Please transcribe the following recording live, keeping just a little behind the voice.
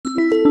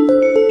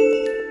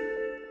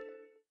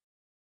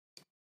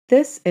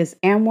This is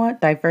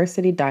AMWA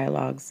Diversity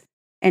Dialogues,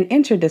 an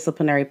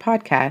interdisciplinary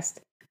podcast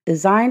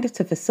designed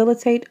to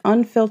facilitate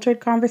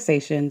unfiltered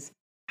conversations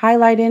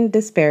highlighting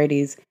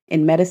disparities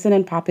in medicine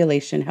and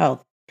population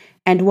health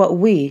and what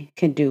we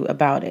can do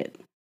about it.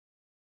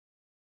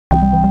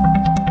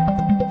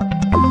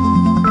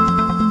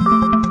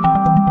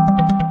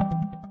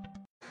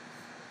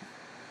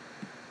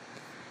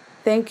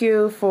 Thank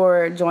you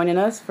for joining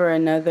us for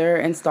another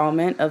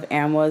installment of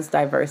AMWA's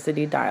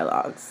Diversity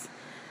Dialogues.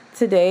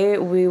 Today,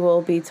 we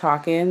will be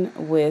talking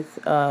with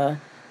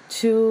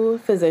two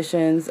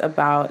physicians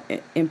about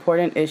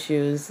important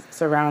issues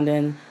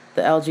surrounding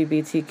the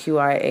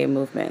LGBTQIA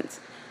movement.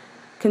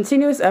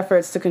 Continuous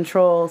efforts to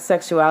control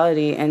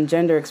sexuality and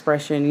gender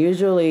expression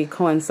usually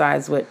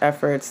coincides with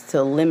efforts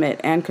to limit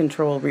and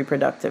control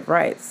reproductive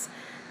rights.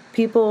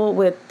 People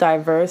with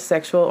diverse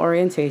sexual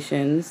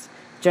orientations,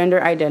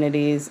 gender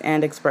identities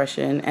and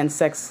expression, and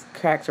sex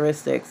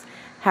characteristics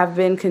have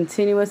been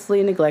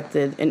continuously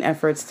neglected in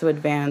efforts to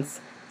advance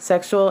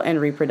sexual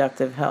and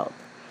reproductive health.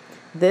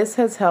 This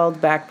has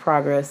held back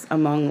progress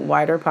among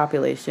wider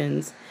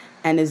populations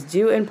and is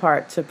due in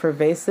part to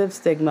pervasive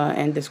stigma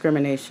and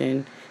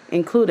discrimination,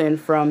 including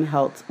from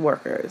health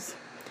workers.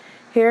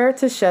 Here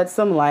to shed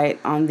some light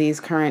on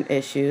these current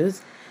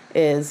issues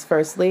is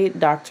firstly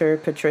Dr.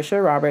 Patricia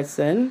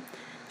Robertson.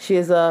 She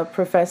is a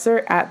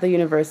professor at the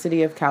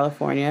University of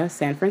California,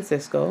 San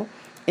Francisco,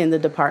 in the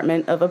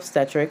Department of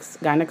Obstetrics,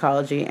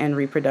 Gynecology, and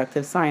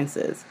Reproductive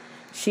Sciences.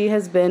 She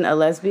has been a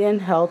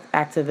lesbian health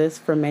activist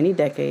for many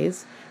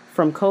decades,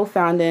 from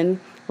co-founding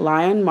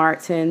Lion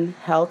Martin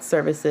Health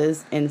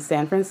Services in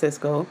San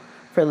Francisco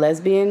for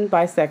lesbian,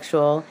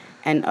 bisexual,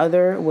 and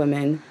other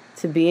women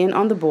to being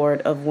on the board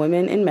of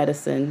Women in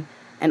Medicine,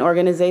 an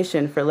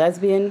organization for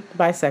lesbian,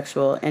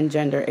 bisexual, and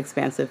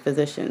gender-expansive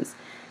physicians.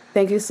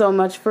 Thank you so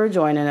much for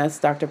joining us,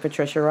 Dr.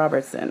 Patricia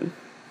Robertson.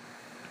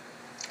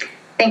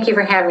 Thank you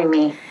for having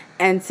me.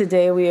 And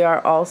today we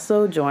are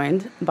also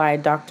joined by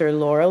Dr.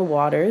 Laurel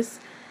Waters.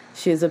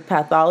 She is a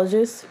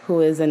pathologist who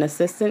is an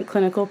assistant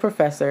clinical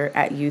professor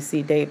at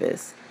UC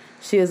Davis.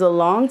 She is a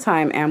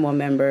longtime AMWA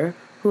member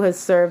who has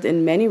served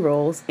in many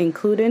roles,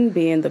 including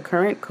being the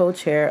current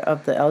co-chair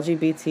of the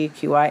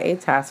LGBTQIA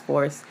task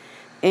force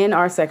in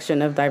our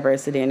section of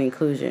diversity and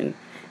inclusion.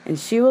 And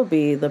she will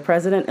be the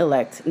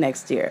president-elect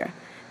next year.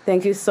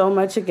 Thank you so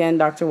much again,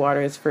 Dr.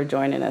 Waters, for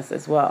joining us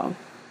as well.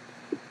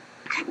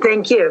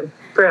 Thank you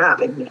for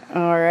having me.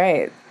 All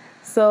right.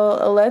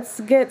 So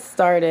let's get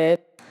started.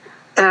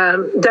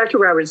 Dr.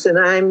 Robertson,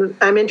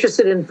 I'm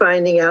interested in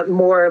finding out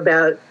more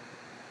about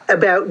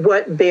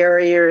what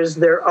barriers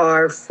there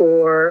are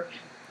for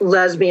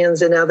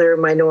lesbians and other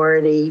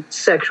minority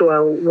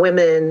sexual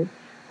women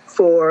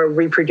for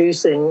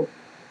reproducing.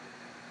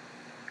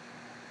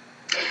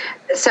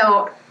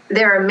 So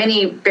there are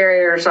many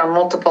barriers on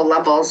multiple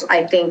levels.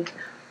 I think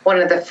one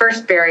of the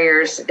first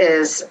barriers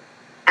is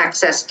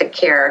access to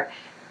care.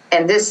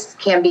 And this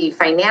can be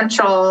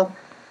financial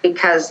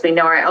because we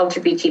know our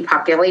LGBT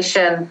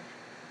population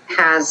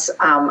has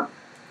a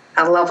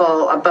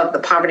level above the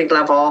poverty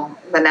level,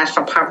 the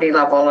national poverty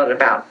level at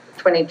about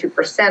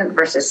 22%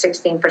 versus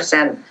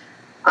 16%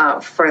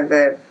 for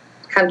the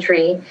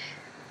country.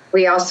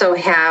 We also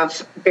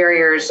have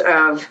barriers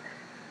of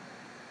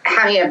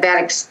having a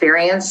bad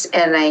experience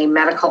in a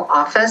medical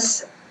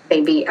office,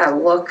 maybe a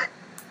look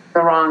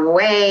the wrong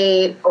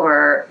way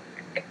or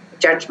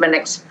judgment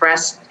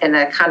expressed in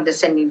a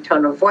condescending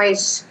tone of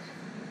voice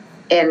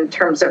in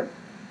terms of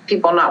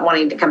people not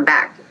wanting to come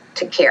back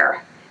to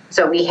care.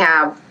 So we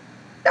have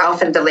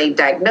often delayed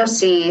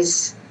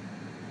diagnoses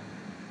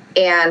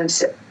and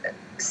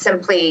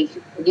simply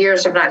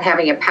years of not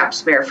having a pap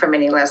smear for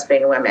many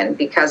lesbian women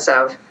because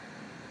of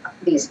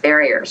these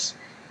barriers.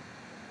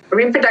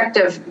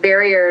 Reproductive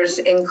barriers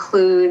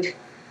include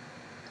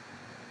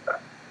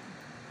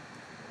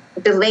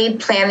delayed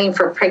planning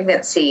for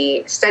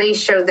pregnancy.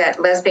 Studies show that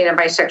lesbian and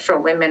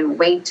bisexual women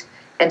wait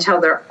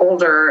until they're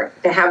older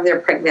to have their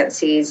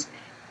pregnancies,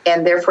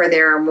 and therefore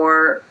there are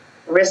more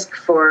risk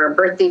for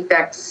birth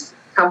defects,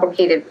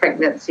 complicated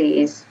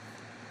pregnancies,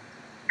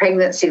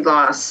 pregnancy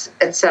loss,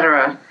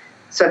 etc.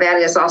 So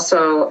that is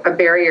also a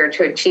barrier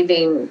to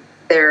achieving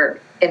their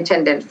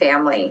intended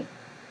family.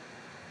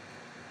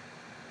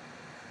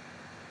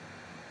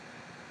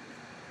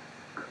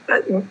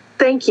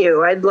 Thank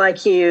you. I'd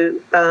like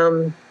you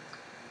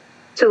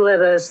to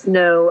let us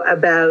know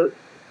about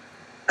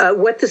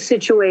what the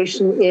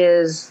situation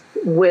is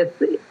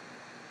with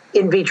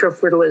in vitro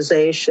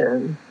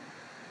fertilization.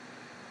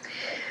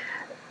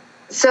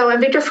 So in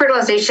vitro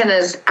fertilization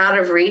is out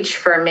of reach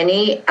for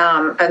many in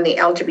the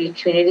LGBT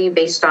community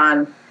based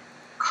on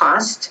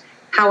cost.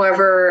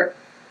 However,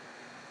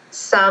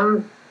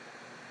 some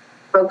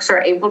folks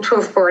are able to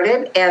afford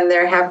it, and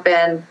there have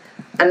been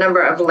a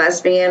number of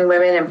lesbian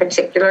women in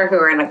particular who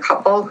are in a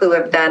couple who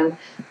have done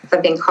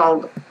something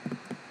called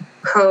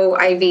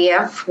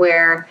co-IVF,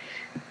 where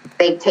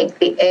they take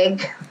the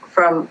egg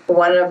from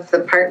one of the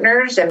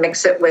partners and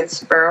mix it with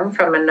sperm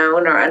from a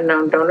known or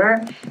unknown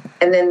donor,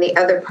 and then the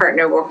other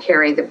partner will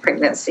carry the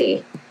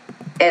pregnancy.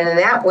 And in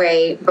that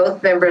way,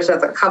 both members of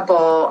the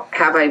couple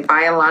have a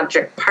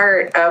biologic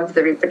part of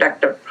the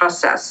reproductive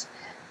process.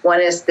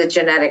 One is the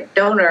genetic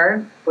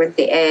donor with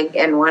the egg,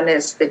 and one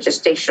is the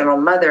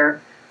gestational mother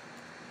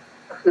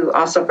who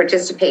also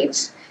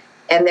participates.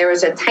 And there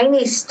was a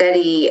tiny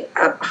study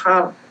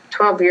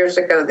 12 years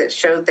ago that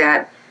showed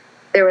that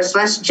there was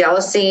less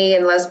jealousy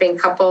in lesbian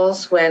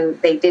couples when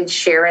they did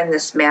share in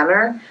this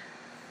manner,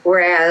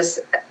 whereas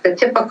the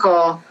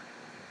typical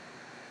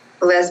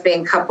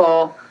lesbian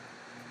couple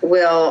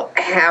will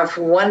have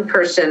one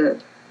person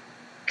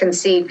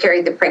conceive,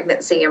 carry the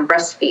pregnancy, and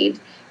breastfeed,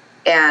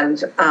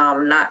 and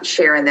not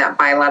share in that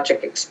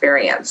biologic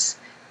experience.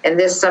 And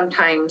this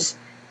sometimes,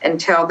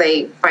 until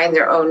they find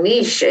their own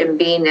niche in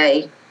being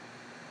a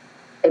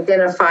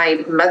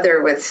identified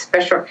mother with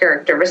special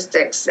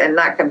characteristics and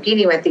not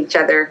competing with each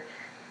other,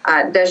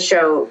 does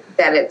show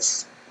that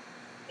it's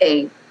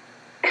a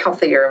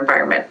healthier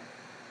environment.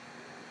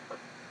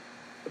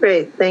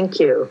 Great, thank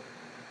you.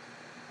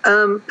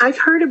 I've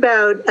heard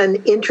about an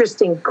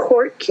interesting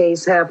court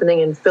case happening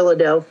in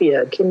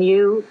Philadelphia. Can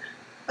you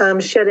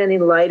shed any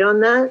light on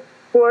that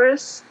for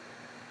us?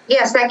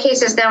 Yes, that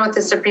case is now with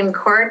the Supreme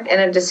Court,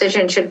 and a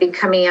decision should be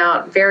coming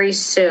out very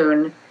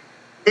soon.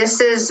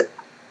 This is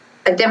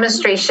a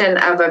demonstration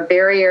of a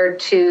barrier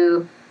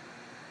to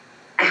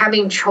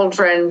having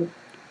children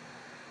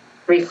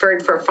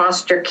referred for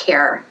foster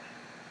care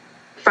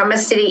from a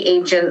city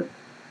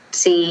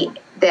agency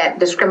that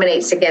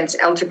discriminates against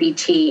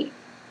LGBT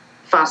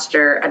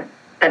foster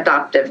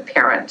adoptive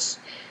parents.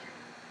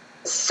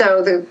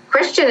 So the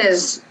question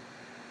is,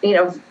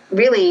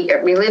 really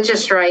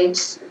religious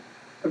rights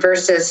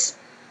versus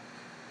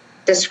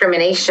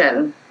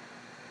discrimination.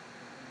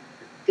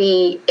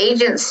 The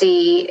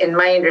agency, in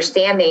my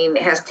understanding,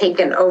 has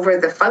taken over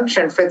the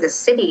function for the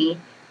city,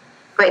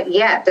 but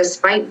yet,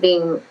 despite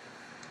being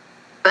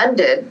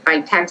funded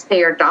by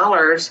taxpayer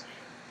dollars,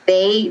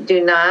 they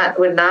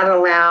would not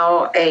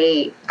allow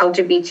a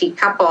LGBT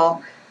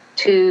couple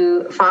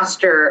to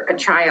foster a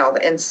child.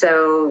 And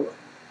so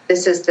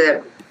this is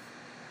the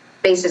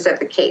basis of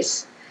the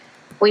case.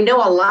 We know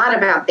a lot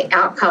about the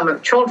outcome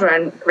of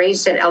children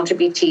raised in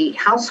LGBT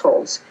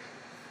households.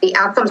 The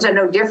outcomes are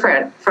no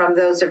different from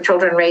those of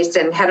children raised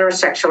in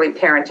heterosexually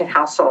parented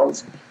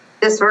households.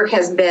 This work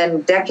has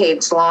been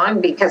decades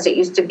long because it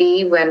used to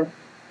be when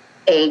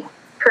a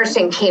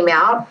person came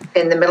out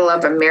in the middle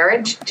of a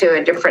marriage to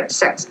a different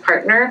sex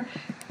partner,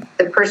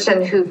 the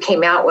person who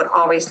came out would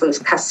always lose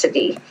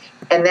custody.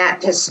 And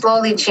that has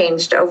slowly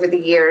changed over the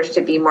years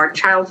to be more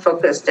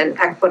child-focused and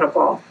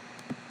equitable.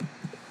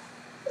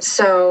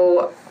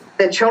 So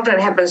the children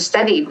have been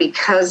studied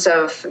because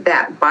of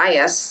that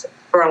bias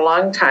for a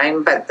long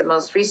time, but the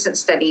most recent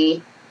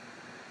study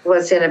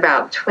was in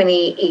about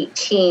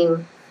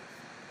 2018,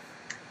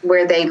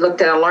 where they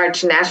looked at a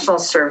large national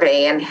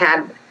survey and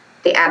had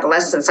the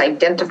adolescents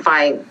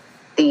identify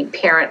the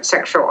parent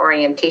sexual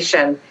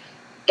orientation.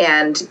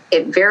 And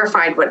it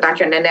verified what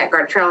Dr. Nanette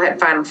Gartrell had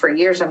found for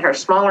years in her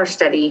smaller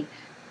study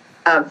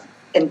of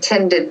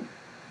intended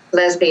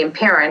lesbian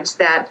parents,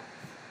 that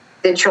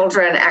the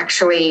children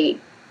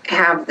actually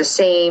have the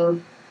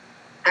same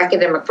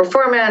academic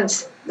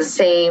performance, the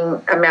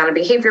same amount of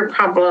behavior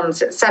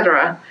problems,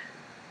 etc.,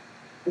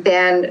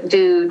 than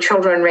do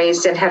children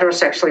raised in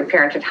heterosexually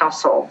parented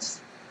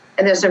households.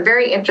 And there's some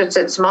very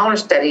interesting smaller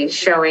studies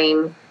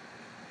showing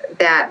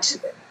that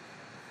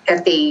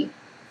at the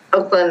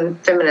Oakland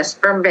Feminist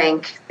Sperm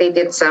Bank, they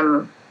did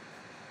some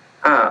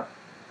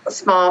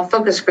small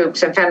focus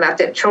groups and found out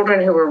that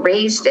children who were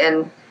raised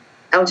in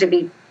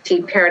LGBT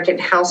parented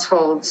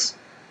households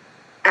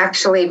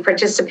actually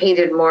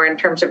participated more in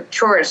terms of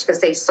chores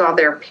because they saw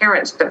their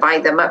parents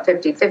divide them up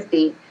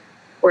 50-50,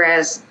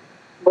 whereas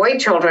boy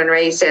children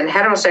raised in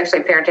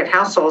heterosexually parented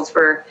households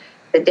where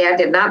the dad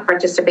did not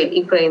participate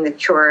equally in the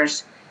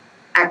chores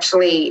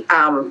actually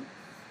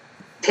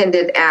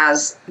tended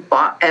as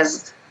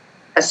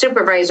a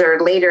supervisor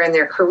later in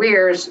their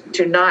careers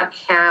to not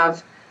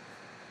have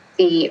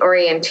the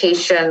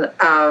orientation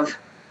of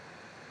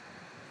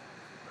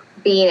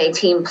being a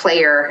team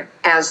player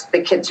as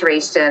the kids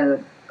raised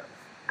in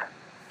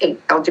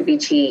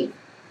LGBT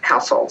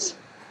households.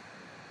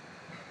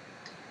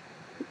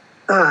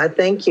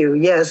 Thank you.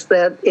 Yes,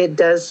 that it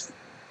does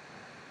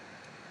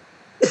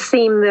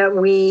seem that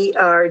we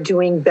are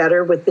doing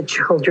better with the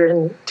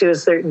children to a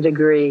certain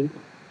degree.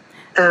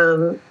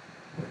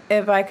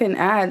 If I can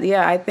add,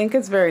 I think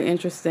it's very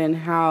interesting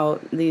how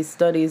these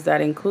studies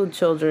that include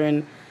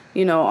children,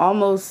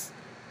 almost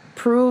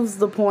proves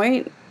the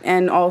point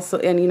and also,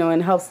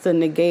 and helps to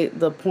negate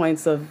the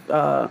points of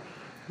the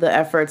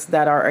efforts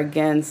that are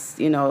against,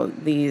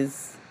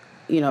 these,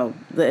 the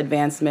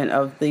advancement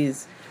of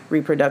these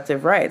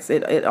reproductive rights.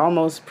 It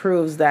almost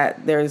proves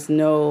that there's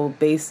no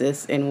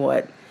basis in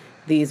what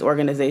these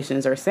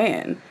organizations are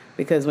saying.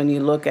 Because when you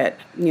look at,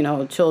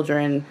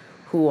 children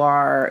who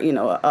are,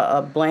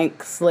 a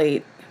blank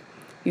slate,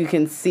 you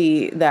can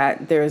see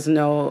that there's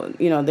no,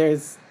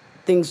 there's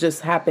things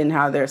just happen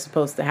how they're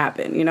supposed to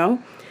happen,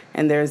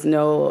 and there's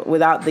no,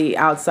 without the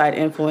outside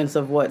influence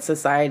of what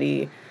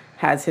society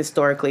has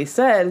historically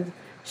said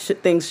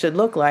things should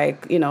look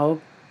like.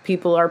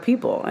 People are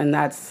people, and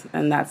that's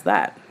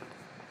that.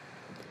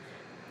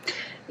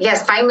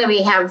 Yes, finally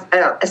we have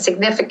a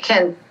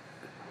significant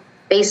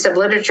base of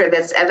literature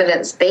that's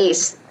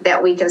evidence-based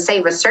that we can say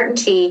with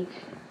certainty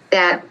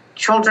that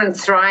children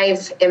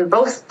thrive in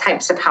both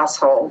types of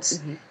households,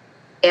 mm-hmm.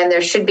 and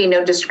there should be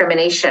no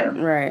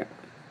discrimination. Right.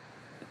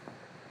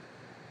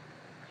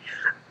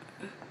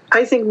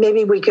 I think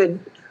maybe we could,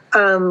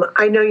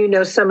 I know you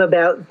know some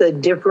about the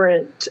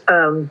different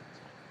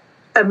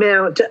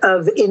amount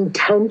of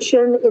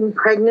intention in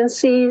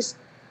pregnancies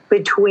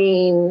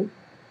between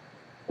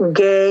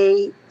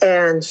gay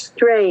and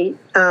straight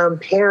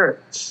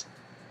parents.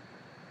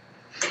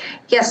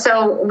 Yes,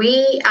 so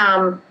we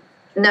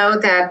know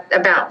that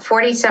about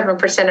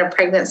 47% of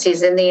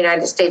pregnancies in the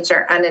United States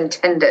are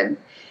unintended,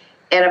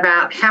 and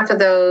about half of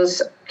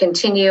those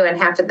continue and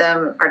half of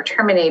them are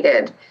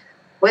terminated.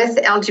 With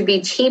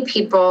LGBT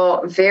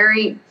people,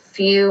 very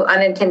few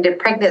unintended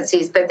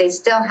pregnancies, but they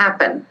still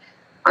happen.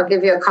 I'll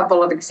give you a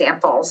couple of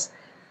examples.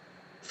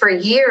 For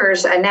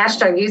years, a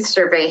national youth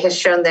survey has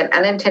shown that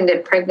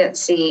unintended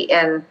pregnancy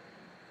in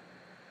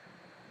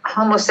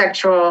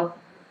homosexual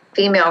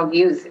female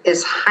youth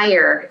is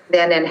higher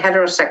than in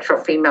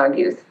heterosexual female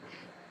youth.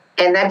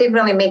 And that didn't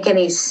really make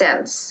any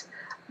sense.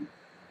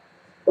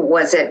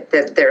 Was it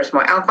that there's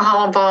more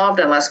alcohol involved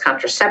and less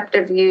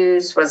contraceptive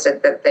use? Was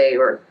it that they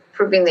were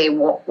proving they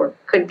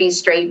could be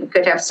straight and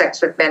could have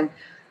sex with men?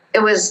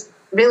 It was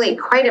really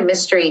quite a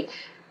mystery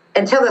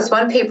until this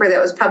one paper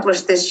that was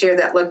published this year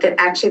that looked at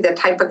actually the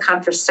type of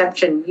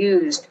contraception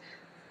used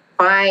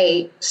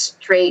by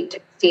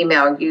straight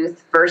female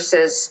youth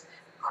versus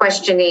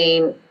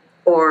questioning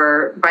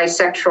or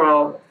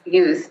bisexual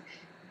youth,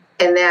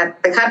 and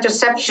that the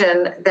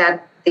contraception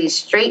that these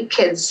straight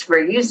kids were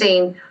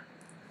using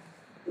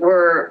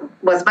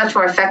was much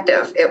more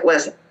effective. It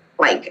was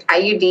like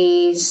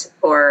IUDs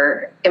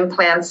or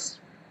implants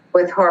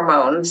with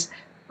hormones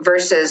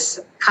versus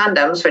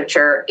condoms, which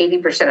are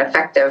 80%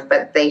 effective,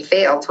 but they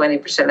fail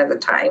 20% of the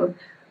time,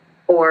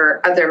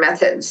 or other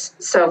methods.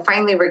 So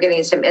finally, we're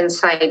getting some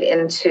insight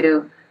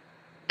into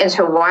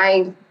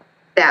why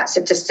that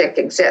statistic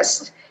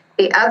exists.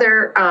 The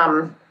other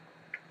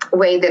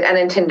way that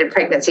unintended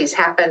pregnancies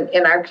happen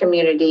in our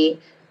community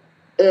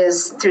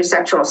is through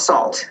sexual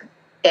assault.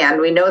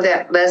 And we know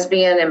that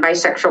lesbian and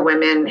bisexual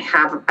women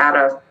have about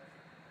a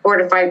 4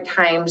 to 5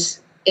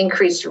 times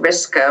increased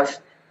risk of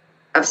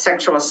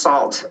sexual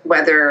assault,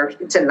 whether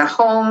it's in the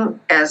home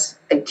as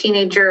a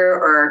teenager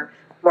or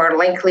more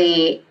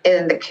likely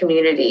in the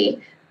community,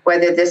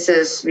 whether this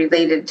is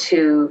related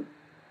to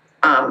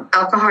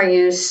alcohol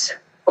use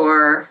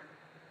or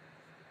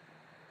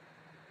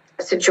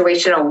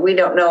situational. We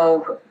don't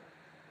know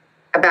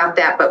about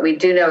that, but we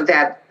do know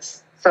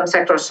that some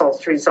sexual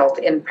assaults result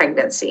in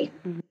pregnancy.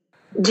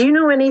 Do you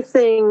know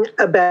anything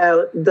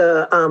about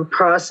the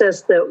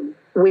process that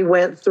we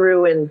went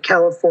through in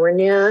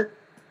California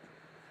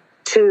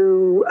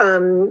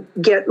to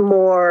get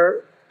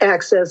more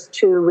access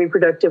to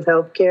reproductive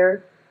health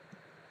care?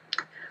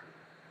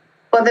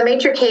 Well, the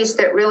major case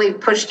that really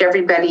pushed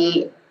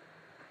everybody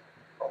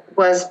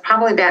was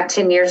probably about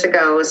 10 years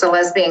ago. It was a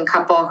lesbian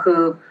couple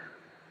who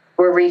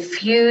were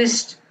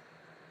refused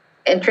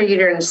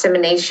intrauterine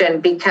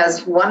insemination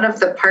because one of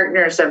the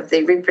partners of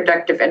the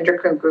reproductive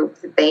endocrine group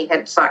that they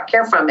had sought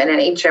care from in an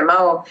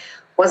HMO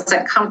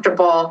wasn't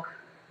comfortable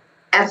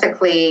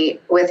ethically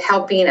with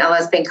helping a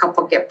lesbian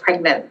couple get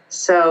pregnant.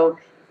 So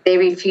they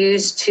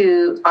refused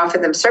to offer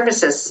them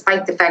services,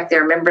 despite the fact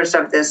they're members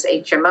of this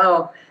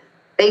HMO.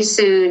 They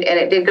sued, and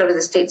it did go to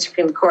the state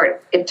Supreme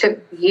Court. It took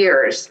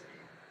years,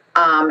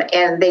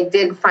 and they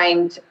did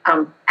find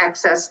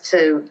access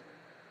to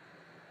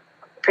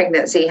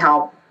pregnancy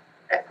help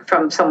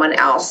from someone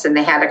else, and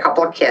they had a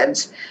couple of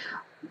kids.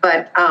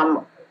 But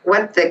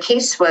what the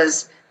case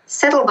was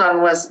settled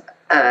on was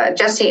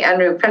Jesse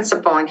Unruh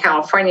principle in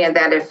California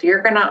that if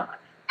you're going to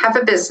have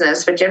a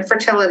business, which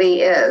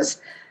infertility is,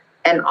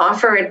 and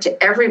offer it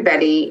to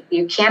everybody,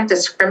 you can't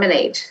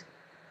discriminate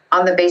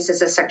on the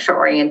basis of sexual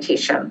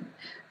orientation.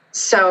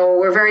 So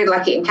we're very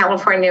lucky in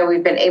California.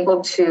 We've been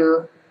able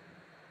to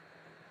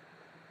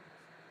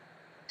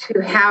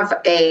have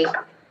a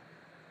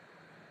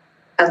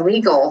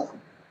legal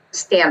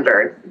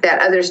standard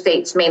that other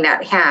states may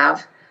not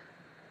have.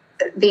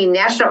 The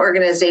national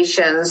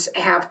organizations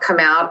have come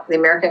out, the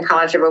American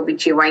College of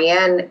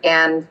OBGYN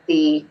and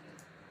the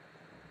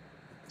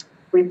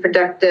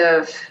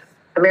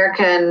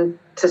American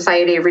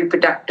Society of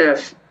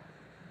Reproductive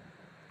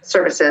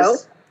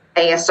Services,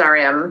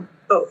 ASRM,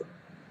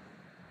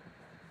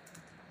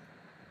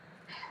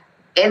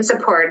 in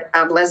support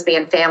of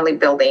lesbian family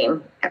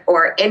building,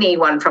 or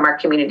anyone from our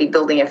community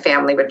building a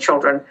family with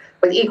children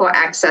with equal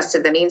access to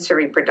the means of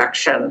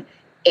reproduction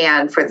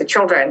and for the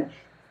children.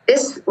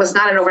 This was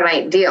not an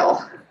overnight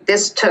deal.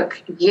 This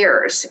took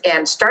years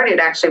and started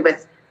actually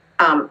with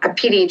a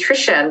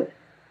pediatrician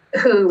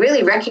who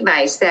really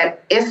recognized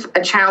that if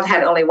a child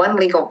had only one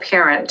legal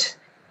parent,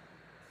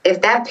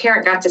 if that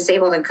parent got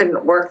disabled and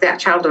couldn't work, that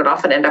child would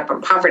often end up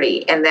in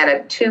poverty, and that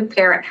a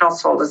two-parent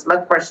household is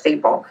much more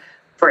stable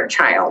for a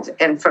child.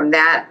 And from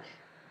that,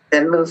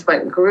 the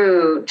movement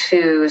grew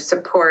to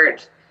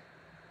support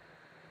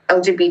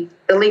the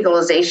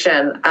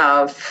legalization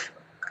of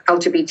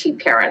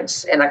LGBT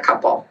parents in a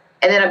couple.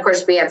 And then, of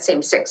course, we had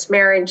same-sex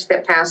marriage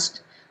that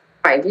passed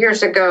 5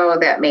 years ago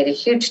that made a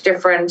huge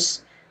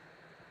difference.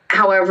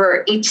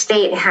 However, each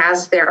state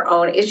has their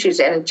own issues.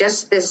 And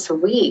just this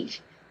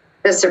week,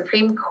 the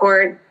Supreme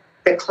Court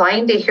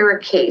declined to hear a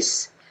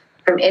case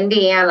from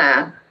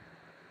Indiana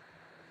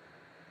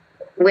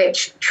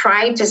which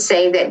tried to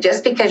say that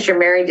just because you're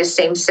married to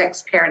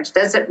same-sex parents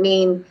doesn't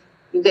mean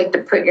you get to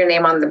put your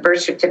name on the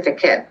birth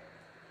certificate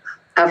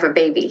of a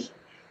baby.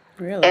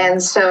 Really?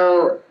 And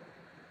so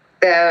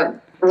the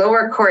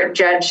lower court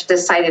judge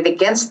decided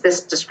against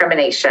this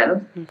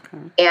discrimination,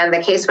 and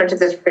the case went to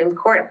the Supreme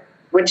Court,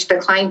 which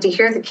declined to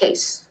hear the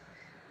case.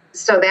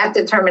 So that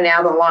determined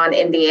now the law in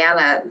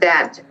Indiana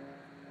that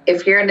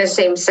if you're in a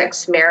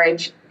same-sex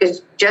marriage,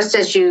 it's just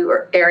as you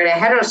are in a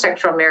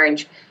heterosexual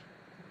marriage,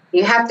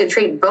 you have to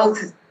treat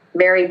both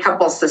married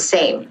couples the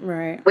same,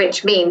 right?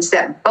 Which means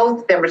that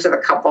both members of the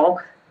couple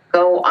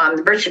go on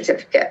the birth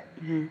certificate.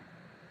 Mm-hmm.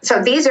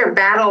 So these are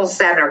battles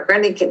that are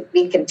going to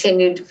be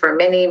continued for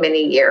many,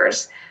 many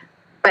years.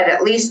 But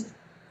at least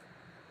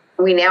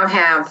we now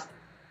have,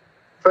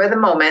 for the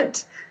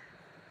moment,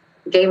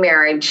 gay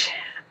marriage,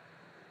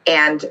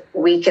 and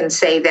we can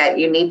say that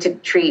you need to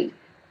treat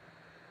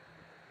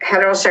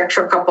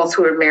heterosexual couples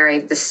who are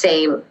married the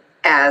same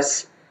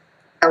as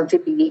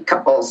LGBT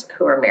couples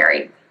who are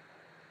married.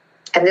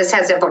 And this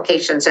has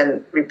implications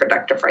in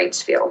reproductive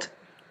rights field.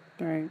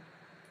 Right.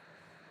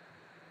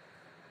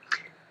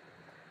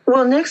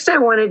 Well, next I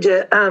wanted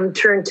to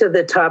turn to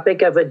the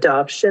topic of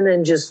adoption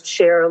and just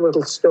share a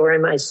little story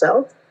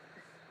myself,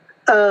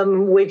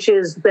 which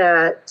is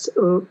that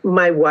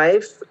my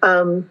wife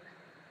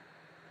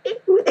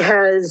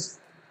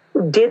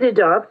did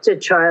adopt a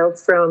child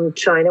from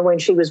China when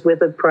she was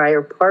with a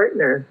prior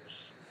partner.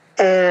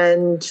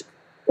 And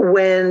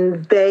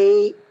when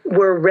they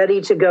were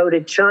ready to go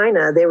to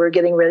China, they were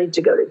getting ready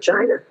to go to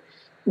China,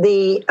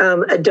 the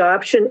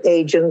adoption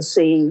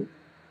agency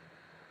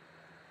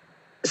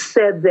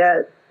said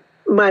that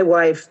my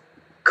wife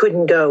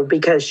couldn't go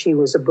because she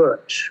was a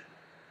butch.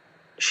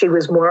 She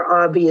was more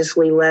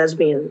obviously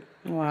lesbian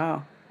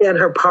than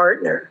her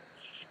partner.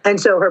 And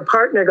so her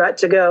partner got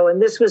to go.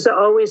 And this was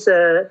always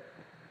a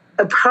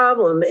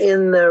problem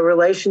in the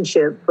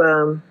relationship.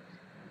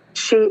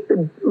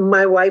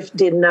 My wife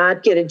did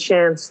not get a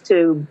chance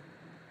to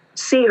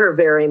see her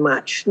very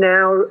much.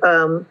 Now,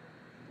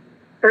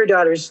 her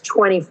daughter's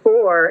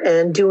 24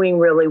 and doing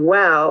really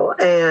well,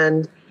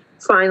 and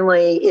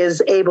finally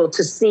is able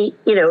to see,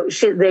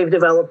 they've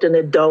developed an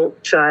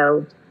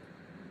adult-child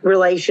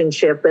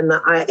relationship, and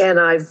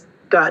I've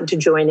gotten to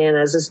join in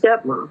as a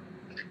stepmom.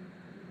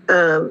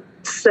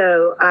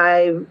 So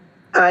I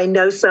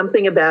know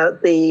something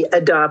about the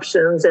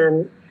adoptions,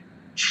 and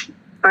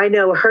I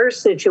know her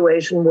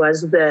situation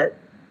was that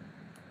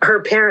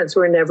her parents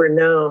were never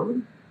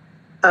known.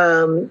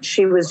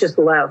 She was just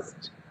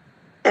left.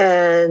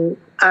 And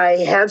I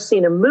have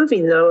seen a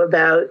movie, though,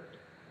 about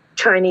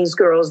Chinese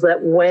girls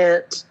that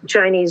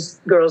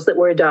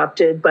were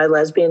adopted by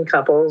lesbian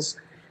couples,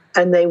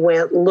 and they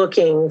went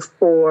looking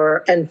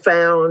for and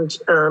found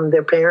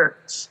their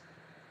parents,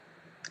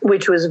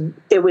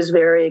 it was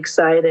very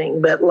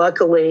exciting. But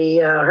luckily,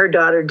 her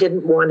daughter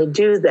didn't want to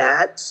do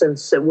that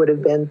since it would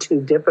have been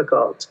too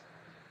difficult.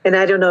 And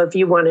I don't know if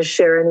you want to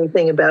share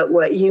anything about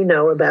what you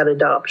know about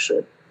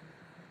adoption.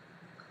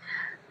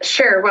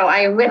 Sure. Well,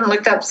 I went and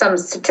looked up some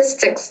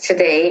statistics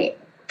today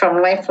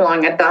from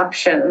Lifelong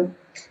Adoption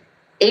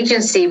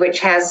Agency,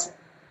 which has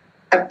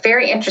a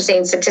very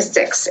interesting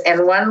statistics.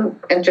 And one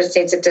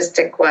interesting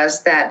statistic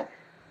was that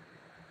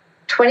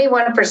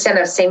 21%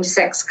 of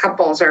same-sex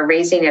couples are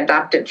raising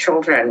adopted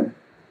children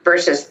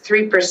versus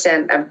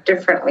 3% of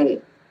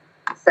differently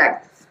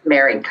sex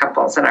married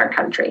couples in our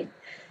country.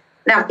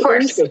 Now, of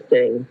course,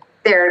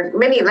 there are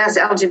many less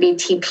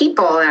LGBT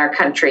people in our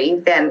country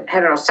than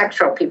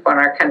heterosexual people in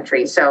our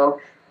country.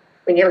 So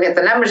when you look at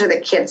the numbers of the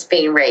kids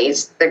being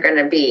raised, they're going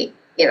to be,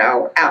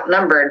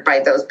 outnumbered by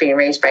those being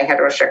raised by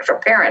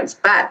heterosexual parents.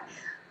 But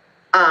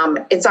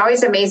it's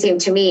always amazing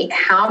to me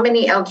how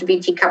many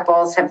LGBT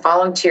couples have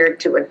volunteered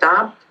to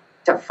adopt,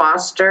 to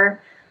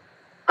foster,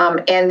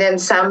 and then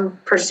some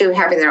pursue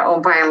having their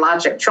own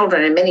biologic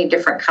children in many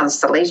different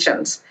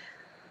constellations.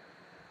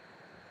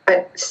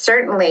 But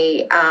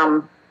certainly,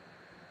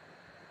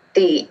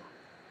 the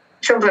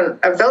children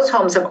of those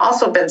homes have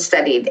also been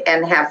studied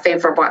and have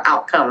favorable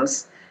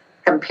outcomes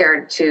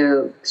compared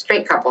to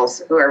straight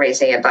couples who are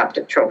raising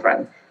adopted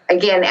children.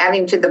 Again,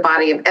 adding to the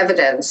body of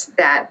evidence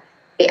that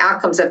the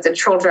outcomes of the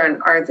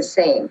children are the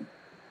same.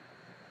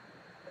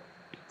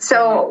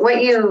 So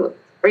what you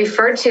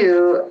refer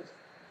to,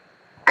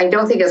 I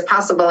don't think is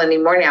possible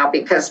anymore now,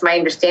 because my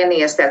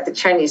understanding is that the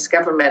Chinese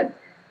government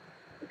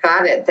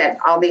got it that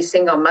all these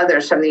single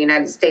mothers from the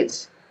United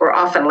States were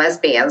often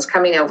lesbians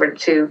coming over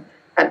to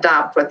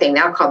adopt what they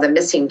now call the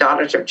missing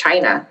daughters of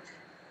China.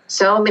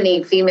 So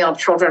many female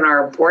children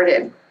are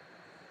aborted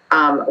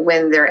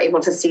when they're able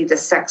to see the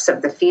sex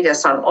of the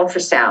fetus on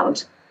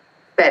ultrasound.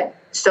 But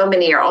so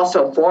many are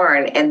also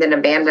born and then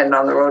abandoned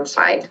on the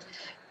roadside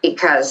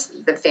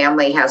because the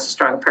family has a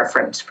strong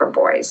preference for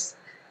boys.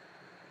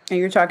 And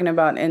you're talking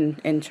about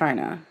in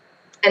China?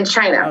 In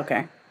China.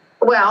 Okay.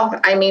 Well,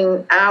 I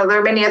mean, there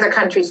are many other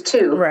countries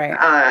too, right,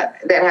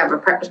 that have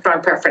a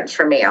strong preference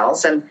for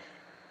males. And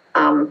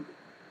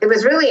it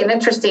was really an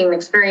interesting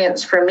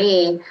experience for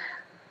me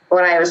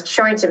when I was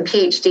showing some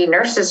PhD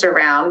nurses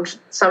around,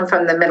 some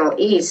from the Middle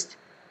East.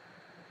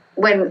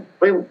 When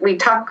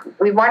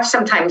we watch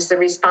sometimes the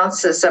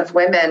responses of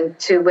women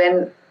to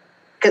when,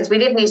 because we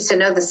didn't need to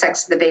know the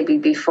sex of the baby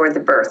before the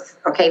birth.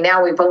 Okay,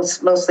 now we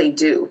both mostly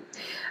do.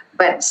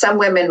 But some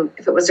women,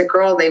 if it was a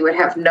girl, they would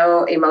have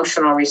no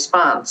emotional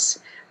response.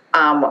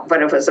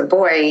 But if it was a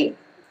boy,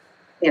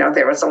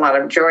 there was a lot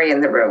of joy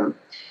in the room.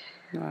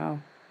 Wow.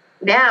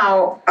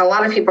 Now, a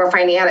lot of people are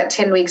finding out at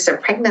 10 weeks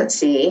of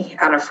pregnancy,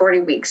 out of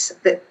 40 weeks,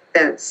 the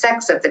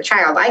sex of the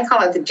child. I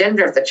call it the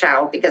gender of the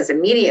child because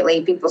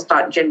immediately people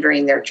start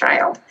gendering their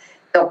child.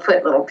 They'll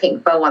put a little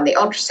pink bow on the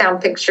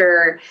ultrasound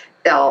picture.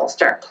 They'll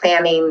start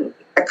planning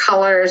the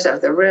colors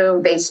of the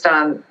room based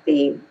on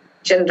the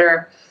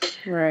gender.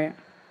 Right.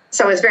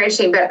 So it's very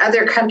interesting. But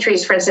other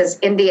countries, for instance,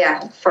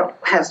 India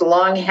has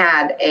long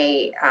had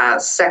a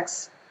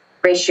sex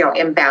ratio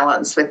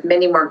imbalance with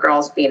many more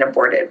girls being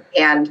aborted.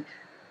 And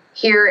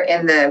here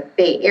in the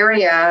Bay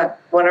Area,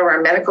 one of our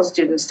medical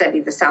students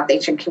studied the South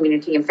Asian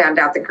community and found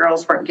out the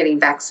girls weren't getting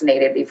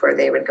vaccinated before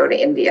they would go to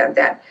India,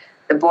 that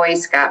the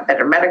boys got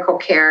better medical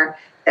care,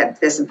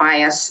 that this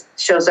bias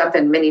shows up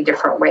in many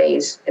different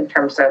ways in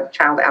terms of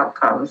child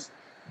outcomes.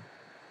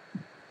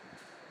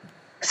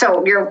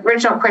 So your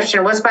original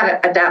question was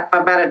about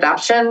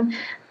adoption.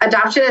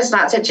 Adoption is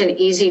not such an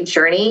easy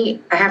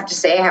journey. I have to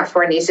say I have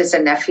 4 nieces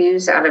and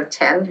nephews out of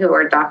 10 who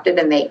are adopted,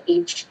 and they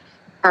each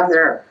have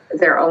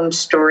their own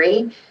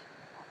story.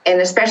 And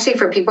especially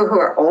for people who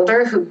are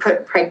older, who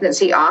put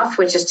pregnancy off,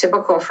 which is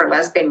typical for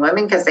lesbian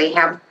women because they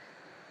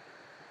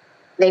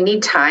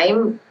need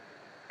time,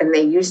 and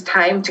they use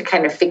time to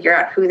kind of figure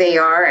out who they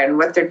are and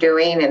what they're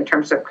doing in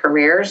terms of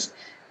careers.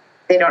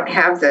 They don't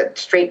have the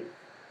straight,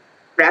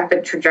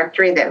 rapid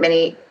trajectory that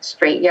many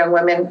straight young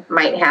women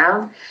might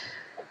have.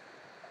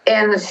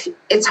 And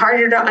it's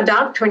harder to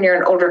adopt when you're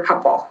an older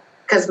couple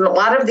because a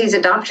lot of these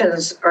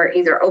adoptions are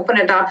either open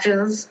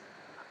adoptions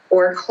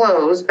or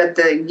closed, but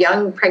the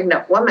young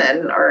pregnant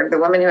woman or the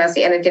woman who has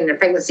the unintended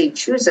pregnancy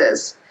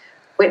chooses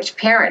which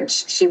parent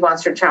she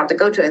wants her child to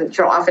go to, and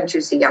she'll often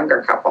choose the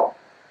younger couple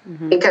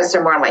because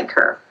they're more like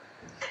her.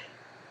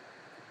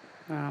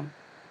 Wow.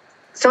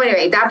 So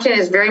anyway, adoption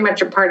is very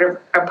much a part of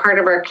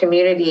our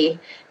community,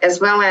 as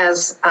well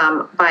as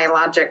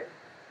biologic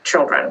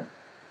children.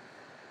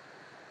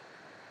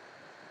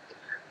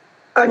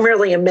 I'm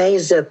really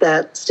amazed at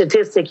that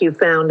statistic you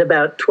found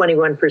about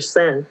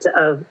 21%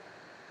 of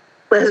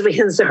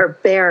lesbians are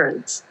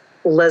parents,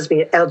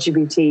 lesbian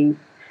LGBT.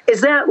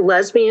 Is that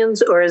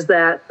lesbians or is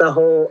that the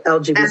whole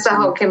LGBT? That's the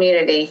whole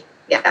community,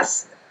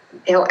 yes.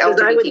 Because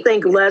I would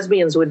think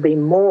lesbians would be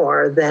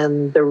more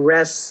than the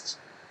rest,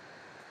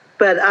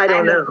 but I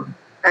don't know.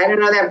 I don't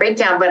know that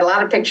breakdown, but a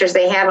lot of pictures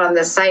they had on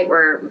this site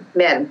were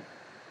men.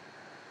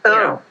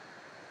 Oh.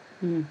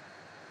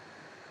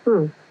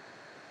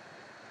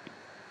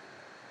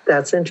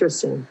 That's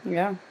interesting.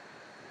 Yeah.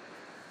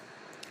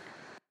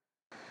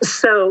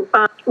 So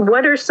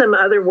what are some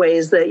other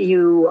ways that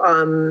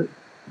you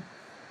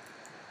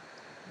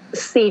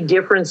see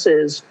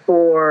differences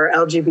for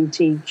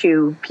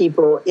LGBTQ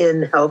people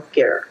in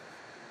healthcare?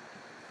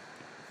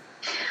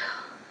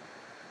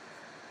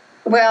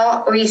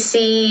 Well, we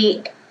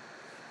see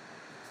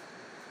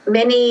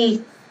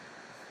many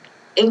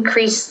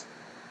increased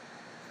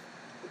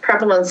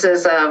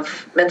prevalences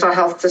of mental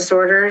health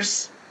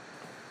disorders.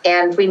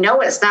 And we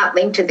know it's not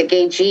linked to the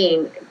gay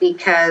gene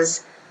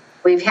because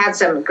we've had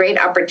some great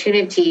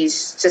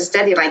opportunities to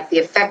study like the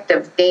effect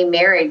of gay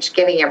marriage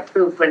getting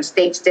approved when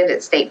states did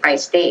it state by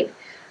state.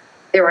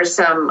 There were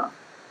some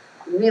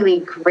really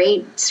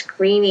great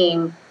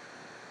screening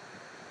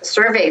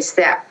surveys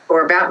that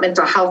were about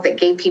mental health that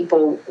gay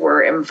people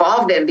were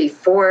involved in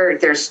before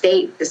their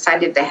state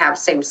decided to have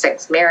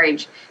same-sex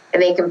marriage.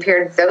 And they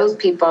compared those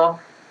people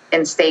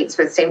in states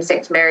with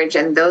same-sex marriage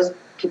and those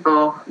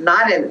people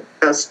not in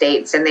those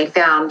states. And they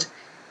found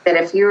that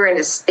if you were in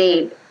a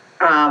state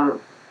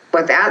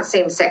without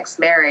same-sex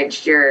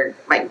marriage, your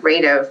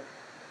rate of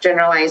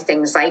generalized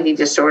anxiety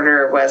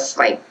disorder was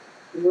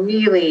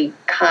really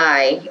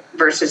high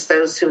versus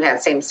those who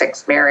had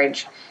same-sex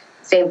marriage.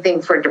 Same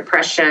thing for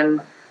depression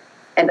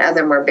and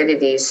other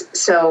morbidities.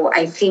 So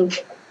I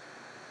think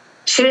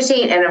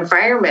choosing an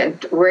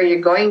environment where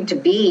you're going to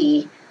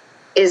be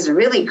is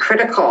really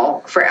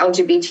critical for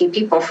LGBT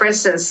people. For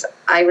instance,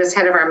 I was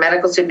head of our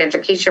medical student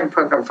education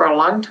program for a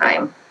long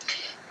time.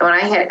 And when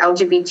I had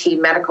LGBT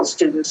medical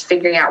students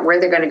figuring out where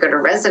they're going to go to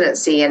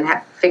residency and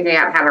figuring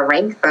out how to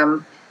rank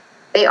them,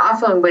 they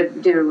often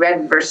would do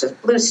red versus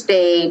blue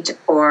state,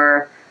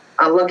 or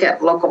look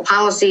at local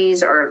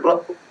policies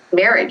or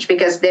marriage,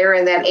 because they're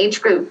in that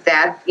age group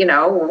that,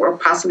 we're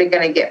possibly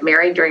going to get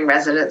married during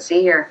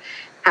residency or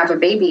have a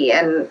baby.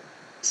 And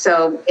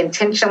so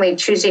intentionally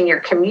choosing your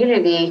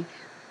community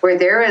where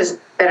there is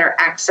better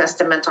access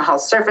to mental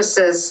health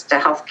services, to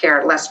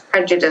healthcare, less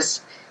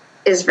prejudice,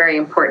 is very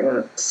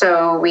important.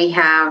 So we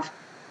have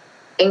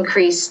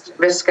increased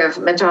risk of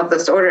mental health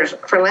disorders.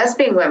 For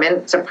lesbian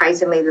women,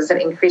 surprisingly, there's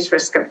an increased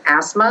risk of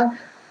asthma.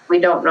 We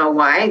don't know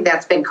why.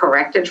 That's been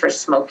corrected for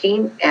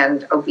smoking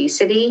and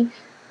obesity.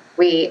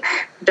 We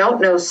don't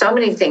know so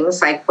many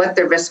things like what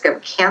the risk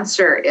of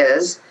cancer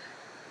is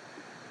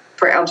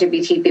for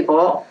LGBT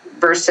people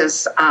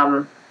versus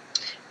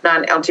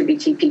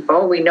non-LGBT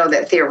people. We know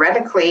that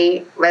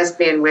theoretically,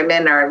 lesbian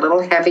women are a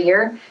little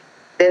heavier.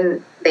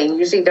 Then they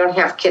usually don't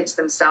have kids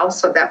themselves,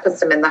 so that puts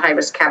them in the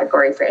high-risk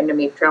category for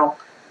endometrial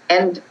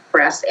and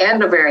breast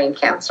and ovarian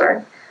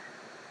cancer.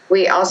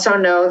 We also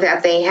know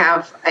that they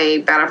have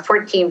about a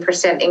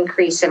 14%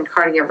 increase in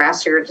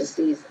cardiovascular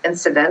disease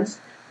incidence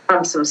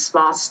from some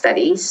small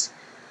studies.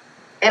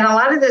 And a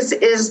lot of this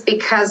is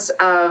because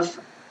of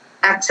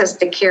access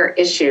to care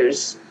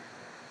issues.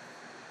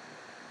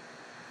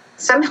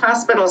 Some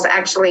hospitals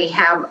actually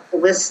have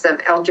lists of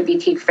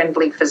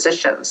LGBT-friendly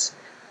physicians,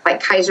 like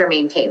Kaiser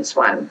maintains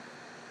one,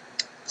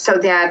 so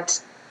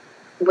that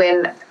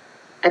when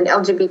an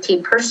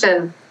LGBT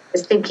person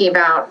is thinking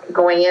about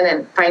going in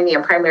and finding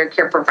a primary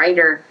care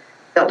provider,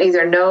 they'll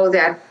either know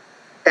that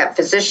that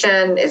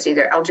physician is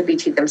either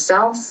LGBT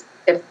themselves,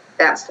 if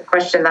that's the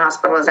question the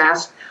hospital is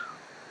asked,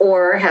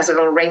 or has a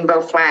little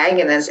rainbow flag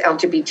and is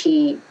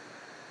LGBT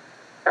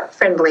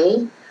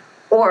friendly,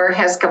 or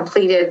has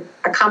completed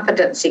a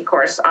competency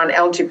course on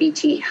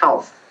LGBT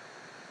health.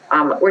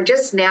 We're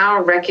just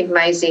now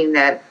recognizing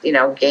that,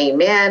 gay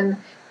men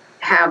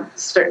have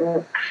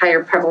certain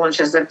higher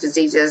prevalences of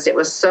diseases. It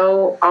was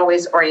so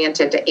always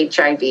oriented to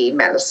HIV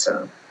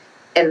medicine.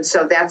 And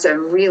so that's a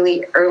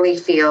really early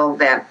field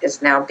that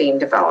is now being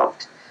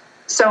developed.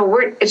 So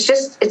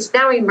it's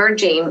now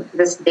emerging,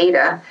 this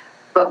data,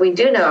 but we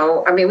do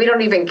know, we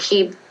don't even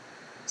keep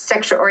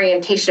sexual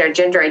orientation or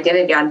gender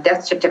identity on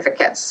death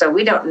certificates. So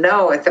we don't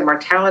know if the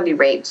mortality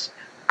rates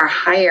are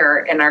higher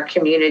in our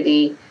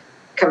community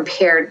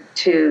compared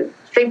to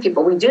straight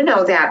people. We do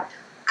know that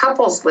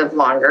couples live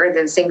longer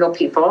than single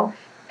people.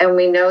 And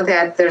we know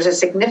that there's a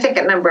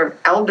significant number of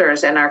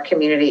elders in our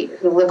community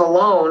who live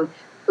alone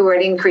who are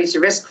at increased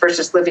risk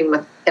versus living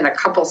in a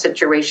couple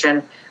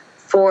situation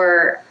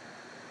for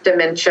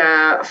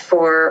dementia,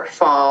 for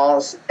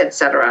falls,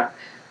 etc.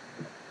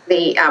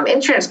 The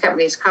insurance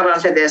companies caught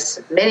on to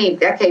this many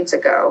decades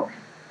ago,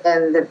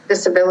 and the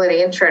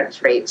disability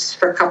insurance rates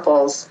for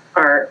couples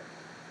are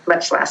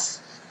much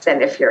less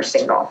than if you're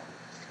single.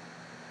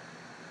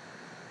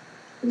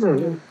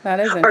 That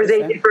is interesting. Are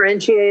they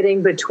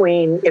differentiating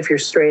between if you're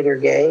straight or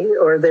gay,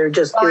 or they're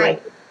just doing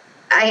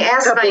I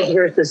asked couples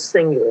versus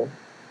single?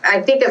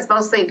 I think it's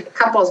mostly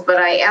couples, but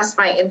I asked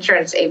my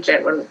insurance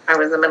agent when I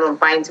was in the middle of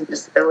buying some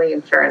disability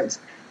insurance,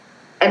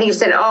 and he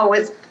said,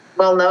 it's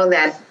well known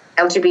that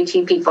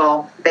LGBT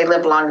people, they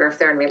live longer if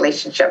they're in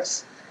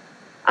relationships.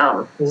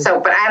 But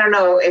I don't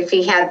know if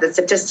he had the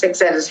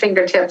statistics at his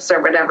fingertips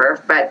or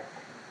whatever, but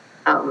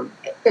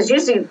because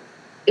usually,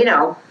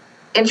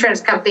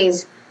 insurance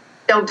companies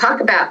don't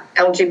talk about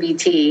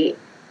LGBT.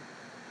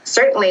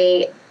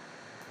 Certainly,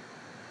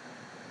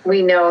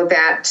 we know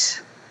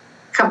that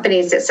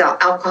companies that sell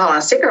alcohol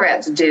and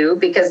cigarettes do,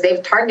 because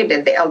they've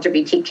targeted the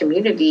LGBT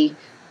community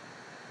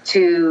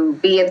to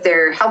be at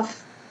their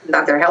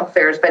not their health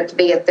fairs, but to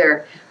be at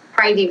their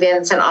pride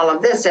events and all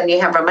of this. And you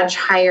have a much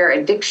higher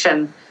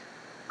addiction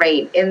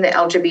rate in the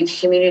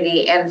LGBT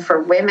community. And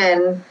for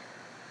women,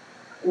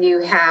 you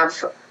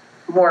have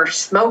more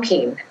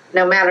smoking,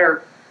 no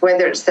matter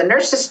whether it's the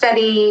nurses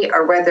study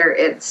or whether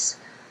it's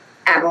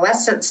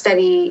adolescent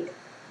study.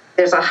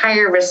 There's a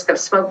higher risk of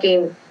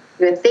smoking,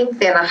 you would think,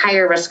 than a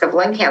higher risk of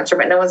lung cancer,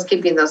 but no one's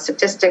keeping those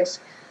statistics.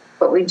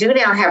 But we do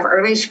now have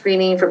early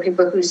screening for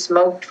people who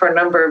smoked for a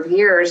number of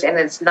years, and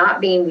it's not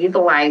being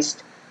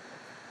utilized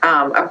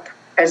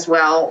as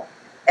well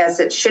as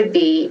it should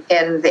be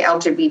in the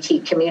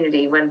LGBT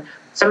community. When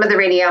some of the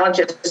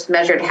radiologists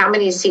measured how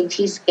many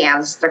CT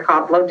scans, they're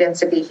called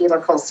low-density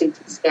helical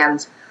CT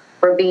scans,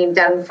 were being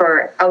done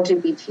for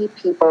LGBT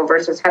people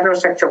versus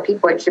heterosexual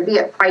people, it should be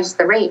at twice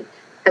the rate,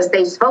 because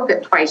they smoke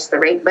at twice the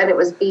rate, but it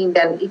was being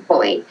done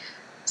equally.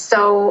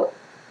 So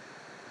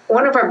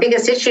one of our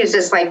biggest issues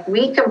is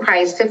we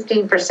comprise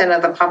 15%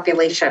 of the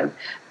population,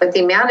 but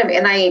the amount of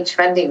NIH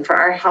funding for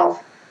our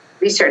health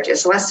research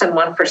is less than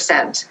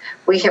 1%.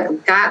 We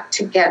have got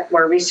to get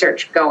more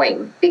research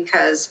going,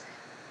 because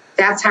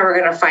that's how we're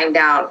going to find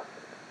out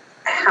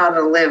how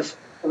to live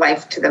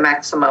life to the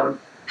maximum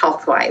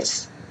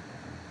health-wise.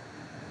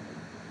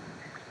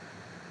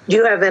 Do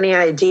you have any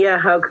idea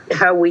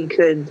how we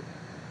could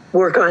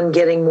work on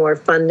getting more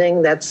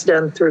funding? That's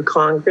done through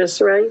Congress,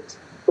 right?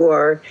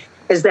 Or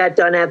is that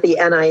done at the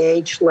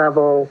NIH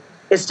level?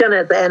 It's done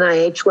at the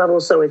NIH level,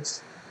 so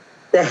it's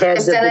the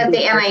heads It's done of at the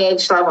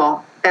NIH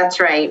level. That's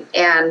right.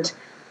 And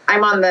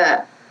I'm on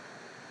the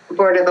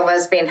board of the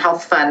Lesbian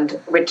Health Fund,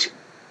 which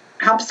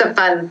helps to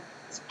fund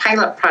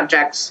pilot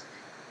projects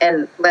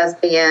in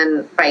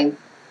lesbian,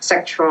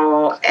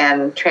 bisexual,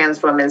 and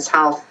trans women's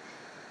health.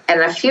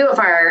 And a few of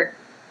our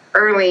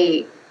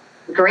early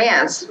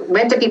grants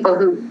went to people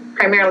who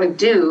primarily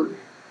do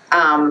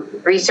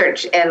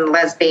research in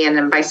lesbian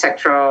and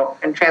bisexual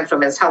and trans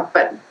women's health,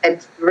 but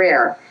it's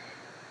rare.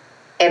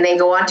 And they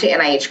go on to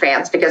NIH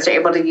grants because they're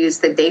able to use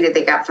the data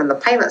they got from the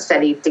pilot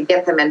study to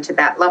get them into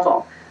that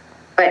level.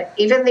 But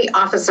even the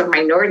Office of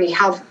Minority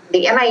Health,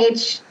 the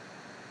NIH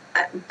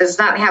does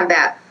not have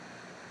that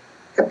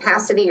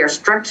capacity or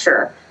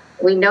structure.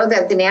 We know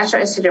that the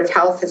National Institute of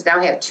Health has now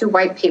had 2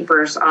 white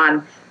papers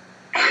on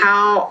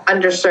how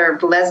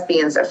underserved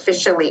lesbians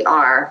officially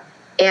are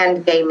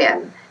and gay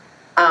men.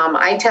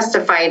 I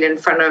testified in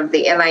front of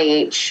the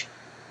NIH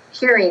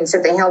hearings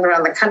that they held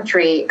around the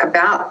country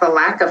about the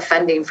lack of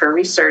funding for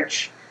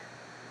research.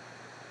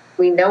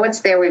 We know it's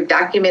there, we've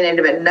documented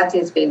it, but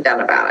nothing's being done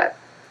about it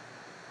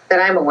that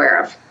I'm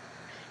aware of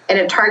in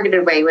a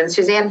targeted way. When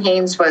Suzanne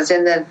Haynes was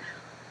in the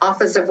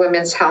Office of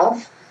Women's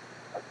Health,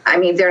 I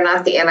mean, they're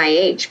not the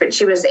NIH, but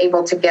she was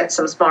able to get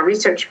some small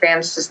research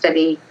grants to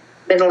study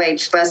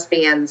middle-aged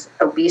lesbians,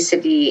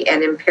 obesity,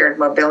 and impaired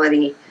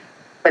mobility.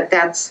 But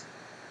that's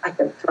like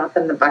a drop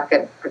in the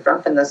bucket or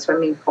drop in the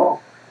swimming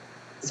pool.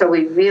 So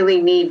we really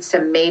need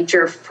some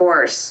major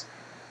force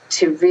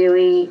to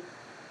really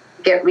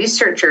get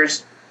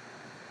researchers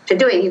to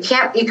do it. You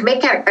can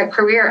make a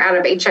career out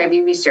of HIV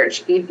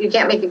research. You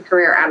can't make a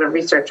career out of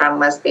research on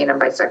lesbian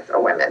and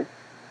bisexual women.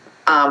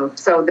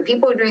 So the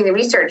people who are doing the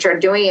research are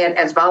doing it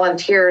as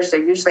volunteers.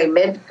 They're usually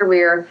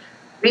mid-career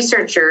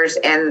researchers,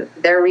 and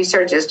their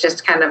research is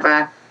just kind of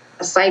a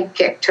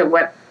sidekick to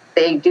what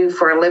they do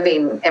for a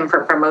living and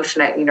for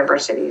promotion at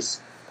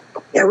universities.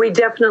 Yeah, we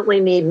definitely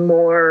need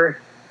more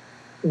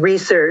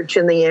research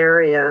in the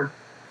area.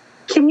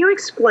 Can you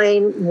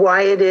explain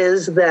why it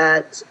is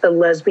that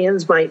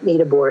lesbians might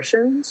need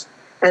abortions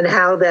and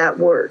how that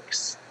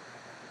works?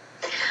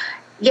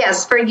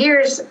 Yes, for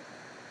years,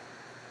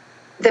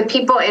 the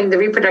people in the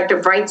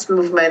reproductive rights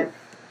movement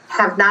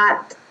have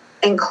not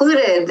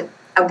included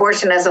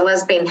abortion as a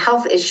lesbian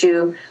health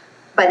issue,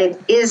 but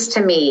it is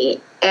to me,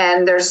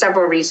 and there are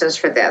several reasons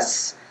for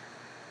this.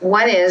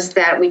 One is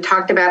that we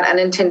talked about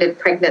unintended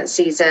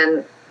pregnancies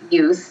in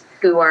youth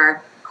who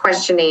are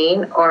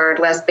questioning or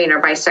lesbian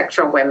or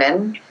bisexual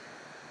women.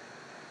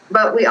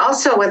 But we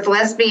also, with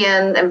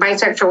lesbian and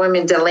bisexual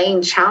women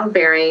delaying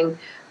childbearing,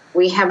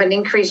 we have an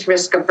increased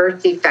risk of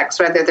birth defects,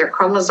 whether they're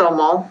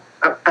chromosomal,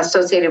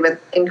 associated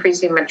with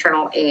increasing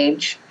maternal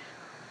age,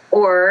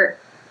 or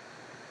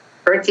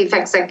birth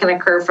defects that can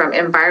occur from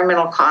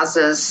environmental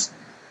causes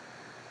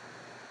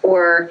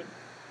or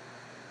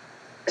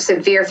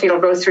severe fetal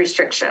growth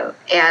restriction.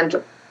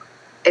 And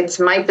it's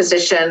my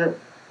position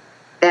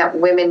that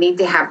women need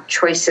to have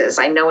choices.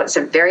 I know it's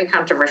a very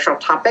controversial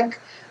topic,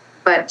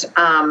 but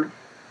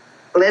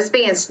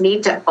lesbians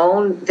need to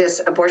own this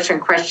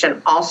abortion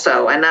question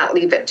also and not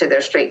leave it to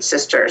their straight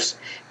sisters,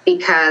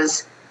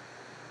 because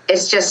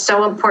it's just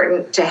so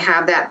important to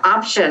have that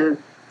option,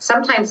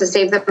 sometimes to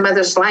save the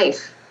mother's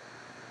life.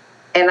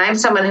 And I'm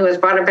someone who was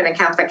brought up in a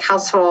Catholic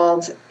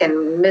household,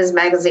 and Ms.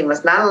 Magazine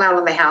was not allowed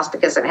in the house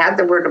because it had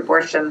the word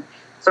abortion.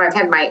 So I've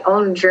had my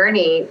own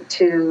journey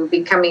to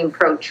becoming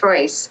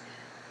pro-choice.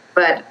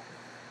 But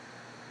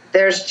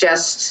there's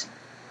just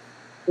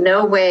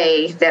no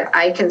way that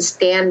I can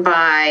stand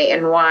by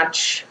and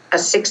watch a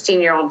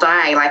 16-year-old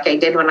die like I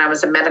did when I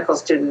was a medical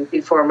student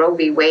before Roe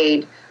v.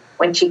 Wade,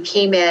 when she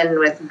came in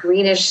with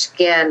greenish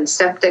skin,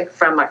 septic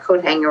from a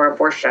coat hanger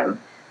abortion.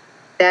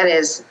 That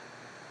is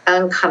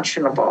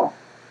unconscionable.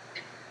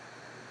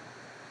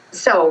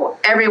 So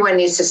everyone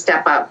needs to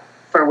step up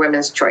for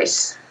women's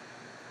choice,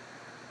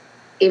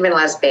 even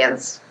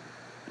lesbians.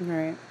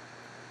 Right.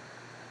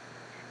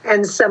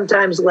 And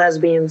sometimes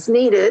lesbians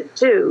need it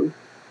too.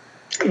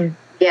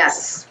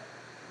 Yes.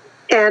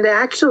 And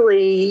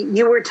actually,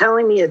 you were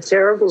telling me a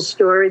terrible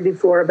story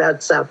before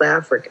about South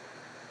Africa.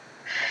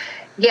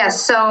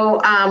 Yes. So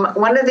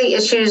one of the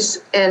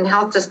issues in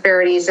health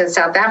disparities in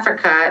South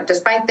Africa,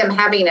 despite them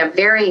having a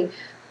very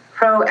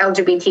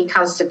pro-LGBT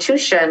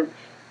constitution,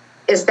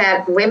 is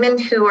that women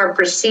who are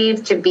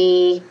perceived to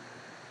be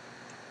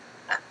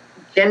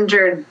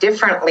gendered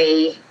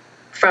differently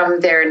from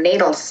their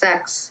natal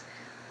sex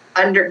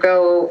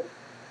undergo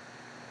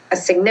a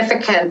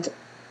significant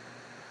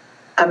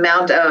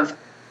amount of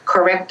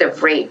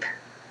corrective rape.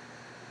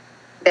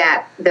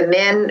 That the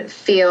men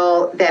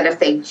feel that if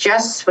they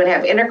just would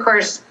have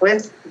intercourse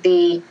with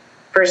the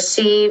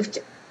perceived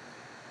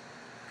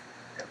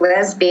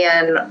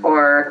lesbian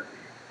or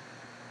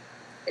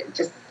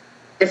just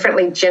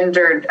differently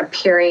gendered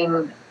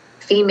appearing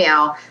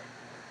female,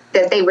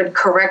 that they would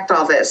correct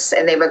all this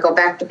and they would go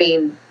back to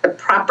being the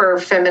proper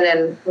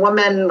feminine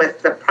woman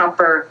with the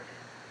proper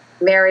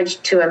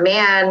marriage to a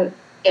man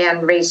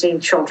and raising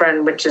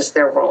children, which is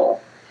their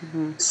role.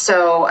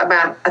 So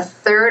about a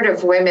third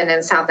of women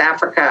in South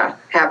Africa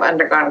have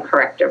undergone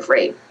corrective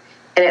rape.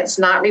 And it's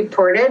not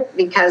reported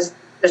because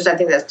there's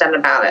nothing that's done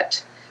about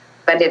it.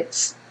 But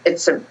it's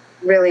a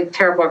really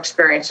terrible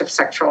experience of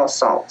sexual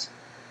assault.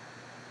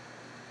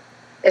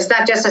 It's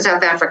not just in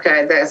South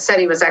Africa. The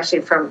study was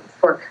actually from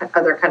 4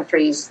 other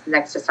countries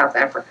next to South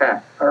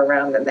Africa or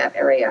around in that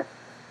area.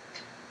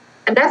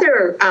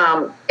 Another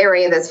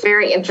area that's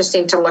very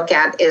interesting to look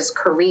at is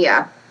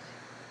Korea.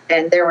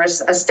 And there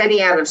was a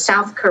study out of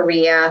South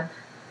Korea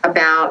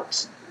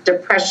about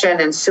depression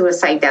and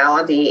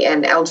suicidality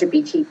in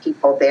LGBT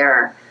people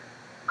there.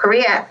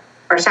 Korea,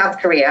 or South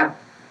Korea,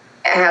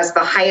 has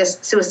the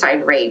highest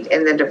suicide rate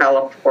in the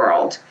developed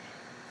world.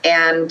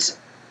 And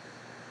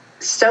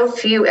so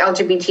few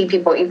LGBT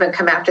people even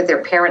come out to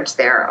their parents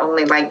there.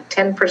 Only like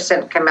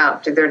 10% come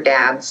out to their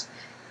dads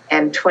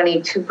and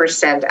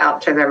 22%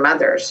 out to their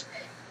mothers.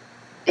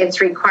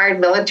 It's required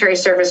military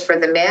service for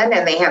the men,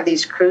 and they have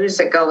these crews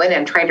that go in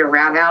and try to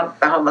rout out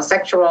the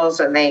homosexuals,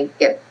 and they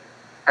get,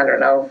 I don't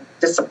know,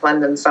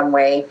 disciplined in some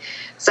way.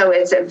 So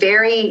it's a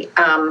very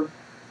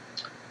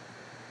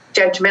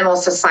judgmental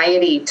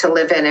society to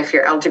live in if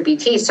you're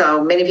LGBT.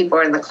 So many people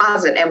are in the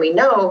closet, and we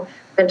know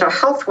mental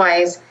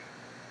health-wise,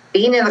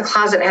 being in the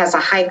closet has a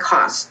high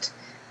cost.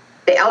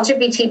 The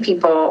LGBT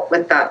people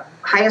with the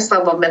highest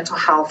level of mental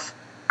health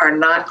are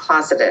not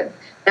closeted.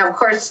 Now, of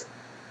course,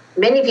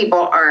 many people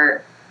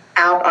are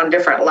out on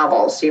different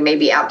levels. You may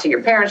be out to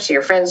your parents, to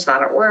your friends,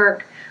 not at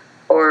work,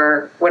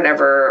 or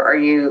whatever, or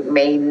you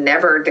may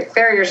never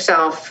declare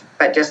yourself,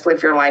 but just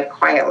live your life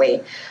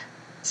quietly.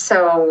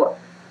 So,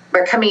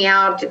 but coming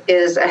out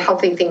is a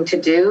healthy thing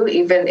to do,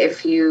 even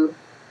if you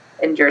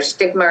endure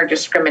stigma or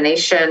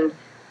discrimination,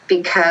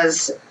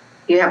 because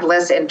you have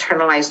less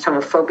internalized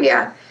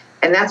homophobia.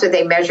 And that's what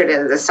they measured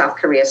in the South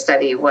Korea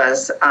study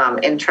was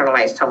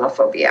internalized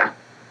homophobia.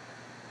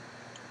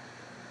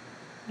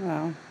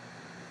 Wow.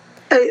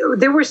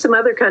 There were some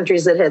other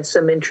countries that had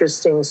some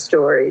interesting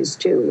stories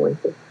too.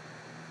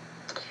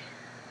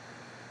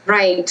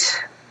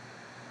 Right.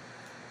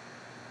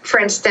 For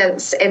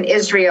instance, in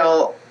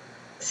Israel,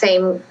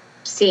 same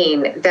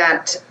scene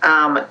that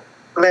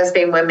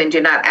lesbian women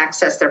do not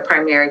access their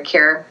primary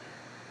care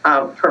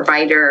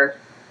provider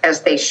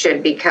as they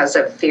should because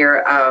of fear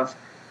of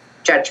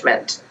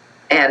judgment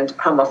and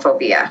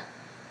homophobia.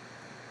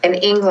 In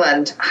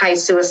England, high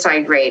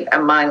suicide rate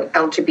among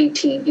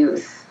LGBT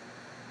youth.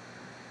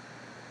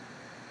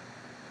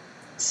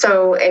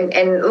 So,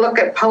 and look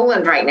at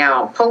Poland right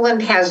now.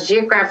 Poland has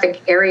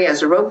geographic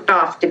areas roped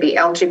off to be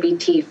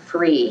LGBT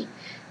free.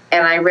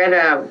 And I read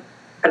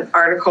an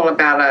article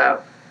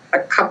about a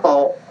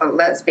couple, a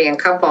lesbian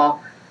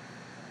couple,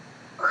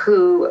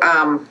 who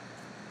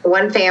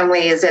one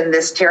family is in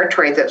this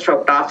territory that's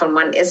roped off and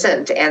one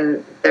isn't.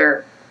 And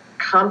they're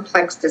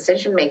complex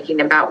decision making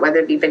about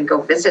whether to even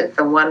go visit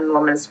the one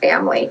woman's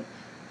family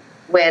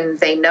when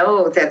they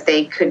know that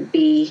they could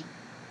be,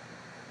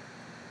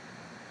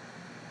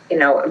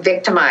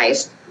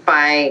 victimized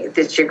by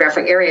this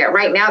geographic area.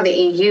 Right now, the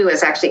EU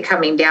is actually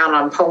coming down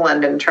on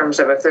Poland in terms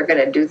of if they're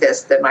going to do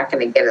this, they're not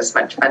going to get as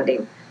much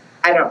funding.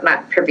 I'm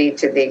not privy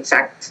to the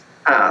exact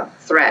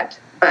threat,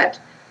 but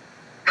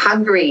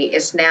Hungary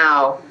is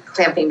now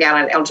clamping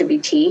down on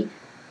LGBT.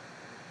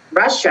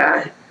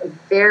 Russia,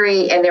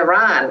 and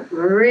Iran,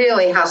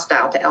 really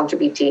hostile to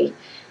LGBT.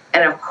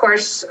 And of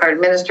course, our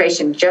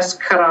administration just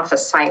cut off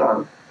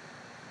asylum.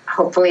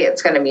 Hopefully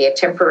it's going to be a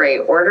temporary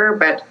order,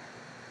 but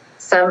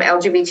some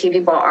LGBT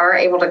people are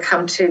able to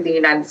come to the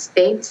United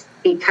States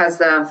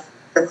because of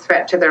the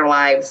threat to their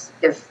lives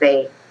if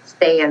they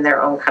stay in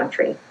their own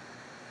country.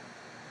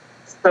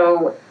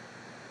 So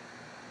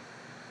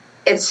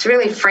it's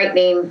really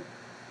frightening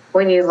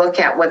when you look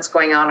at what's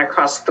going on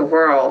across the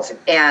world.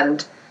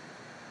 And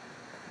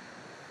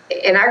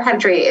in our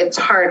country, it's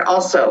hard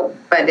also,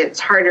 but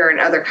it's harder in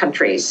other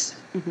countries.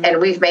 Mm-hmm.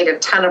 And we've made a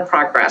ton of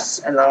progress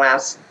in the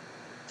last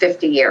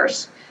 50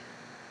 years.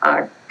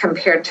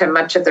 Compared to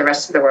much of the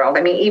rest of the world.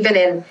 I mean, even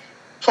in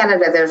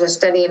Canada, there's a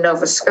study in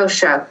Nova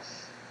Scotia,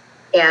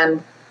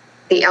 and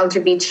the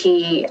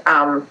LGBT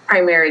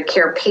primary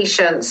care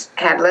patients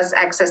had less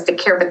access to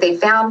care, but they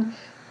found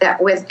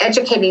that with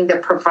educating the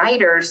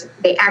providers,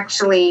 they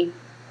actually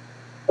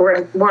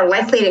were more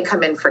likely to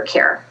come in for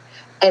care.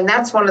 And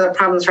that's one of the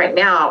problems right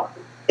now.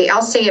 The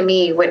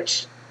LCME,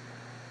 which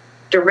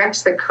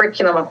directs the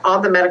curriculum of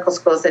all the medical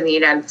schools in the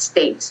United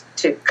States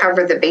to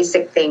cover the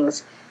basic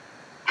things,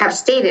 have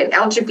stated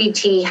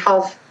LGBT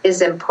health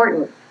is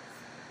important,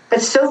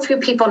 but so few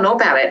people know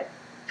about it.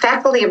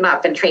 Faculty have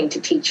not been trained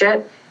to teach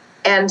it,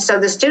 and so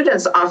the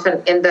students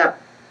often end up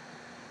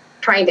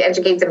trying to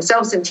educate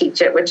themselves and teach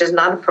it, which is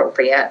not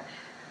appropriate.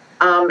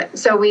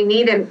 So we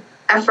need an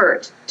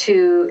effort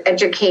to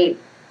educate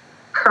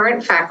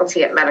current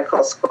faculty at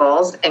medical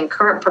schools and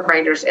current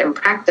providers in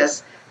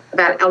practice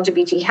about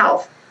LGBT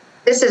health.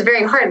 This is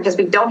very hard because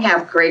we don't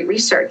have great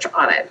research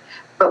on it.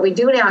 But we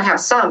do now have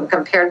some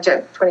compared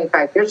to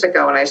 25 years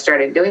ago when I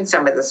started doing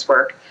some of this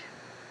work,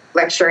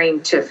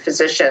 lecturing to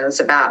physicians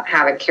about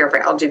how to care for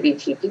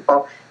LGBT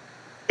people.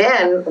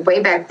 then,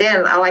 way back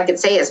then, all I could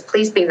say is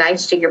please be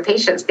nice to your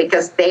patients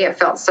because they have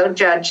felt so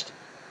judged,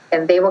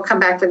 and they will come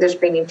back for their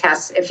screening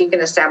tests if you can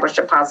establish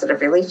a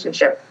positive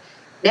relationship.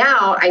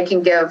 Now I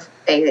can give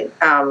a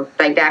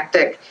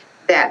didactic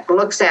that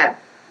looks at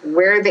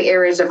where the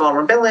areas of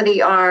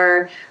vulnerability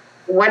are,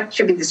 what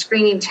should be the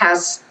screening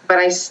tests, but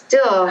I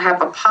still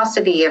have a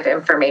paucity of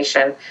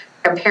information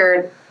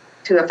compared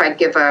to if I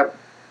give a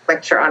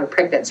lecture on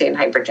pregnancy and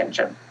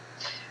hypertension.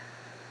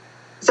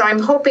 So I'm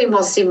hoping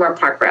we'll see more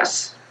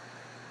progress.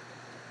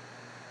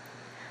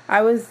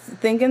 I was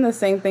thinking the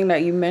same thing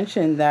that you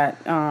mentioned, that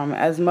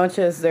as much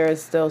as there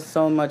is still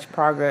so much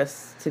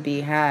progress to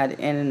be had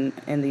in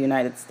the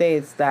United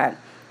States, that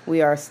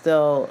we are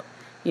still,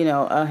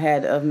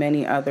 ahead of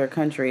many other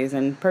countries.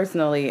 And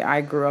personally,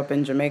 I grew up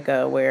in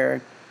Jamaica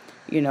where,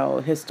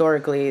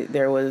 historically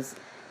there was,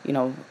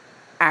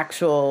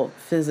 actual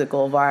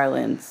physical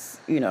violence,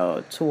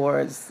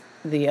 towards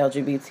the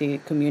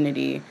LGBT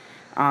community.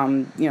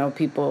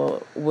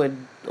 People would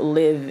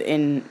live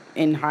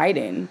in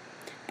hiding.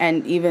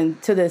 And even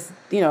to this,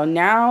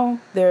 now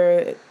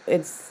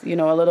it's,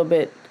 a little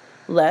bit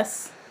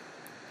less,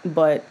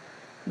 but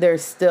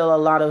there's still a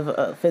lot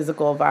of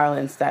physical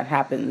violence that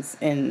happens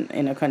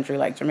in a country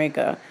like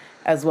Jamaica,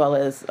 as well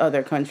as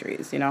other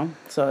countries,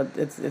 So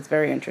it's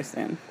very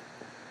interesting.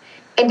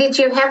 And did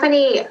you have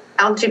any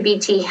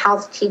LGBT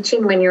health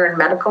teaching when you were in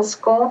medical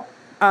school?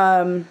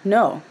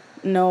 No,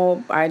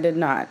 I did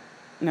not.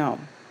 No.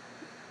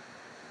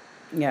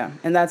 Yeah,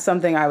 and that's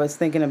something I was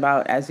thinking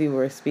about as you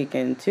were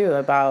speaking too,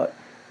 about,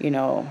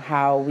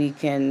 how we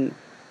can,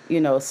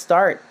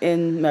 start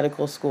in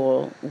medical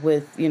school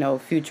with,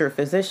 future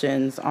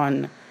physicians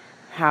on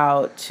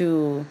how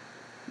to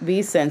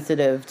be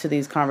sensitive to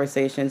these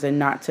conversations and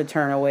not to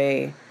turn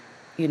away,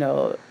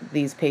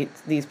 these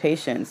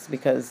patients,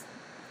 because,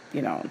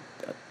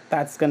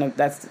 that's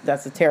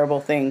a terrible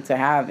thing to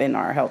have in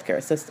our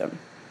healthcare system.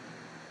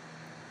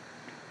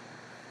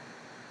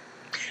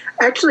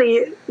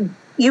 Actually,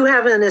 you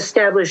have an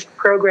established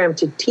program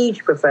to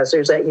teach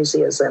professors at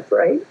UCSF,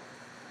 right?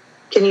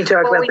 Can you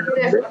talk about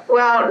that?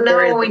 Well,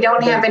 no, we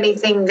don't have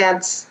anything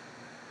that's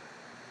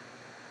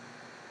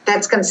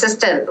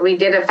consistent. We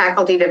did a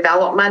faculty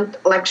development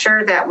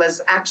lecture that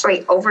was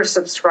actually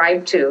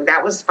oversubscribed to.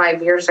 That was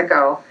 5 years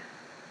ago.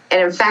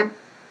 And in fact,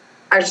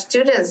 our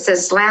students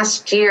this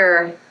last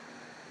year,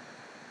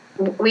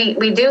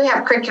 we do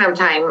have curriculum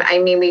time. I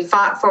mean, we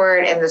fought for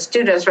it, and the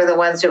students were the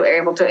ones who were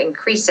able to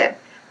increase it.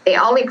 The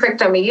only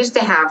curriculum we used to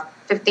have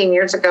 15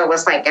 years ago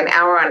was like an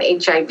hour on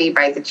HIV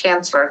by the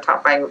chancellor,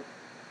 taught by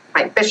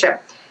Mike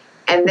Bishop.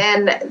 And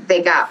then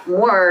they got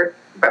more,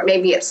 but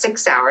maybe it's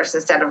 6 hours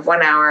instead of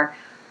 1 hour.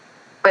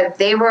 But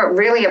they were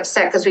really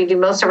upset because we do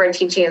most of our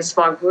teaching in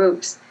small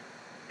groups,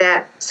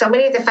 that so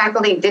many of the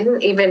faculty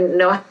didn't even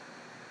know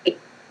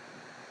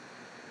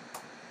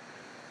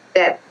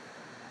that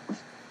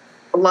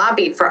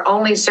lobbied for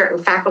only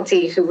certain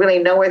faculty who really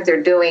know what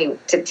they're doing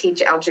to teach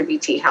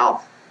LGBT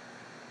health,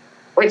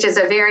 which is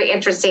a very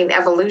interesting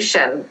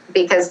evolution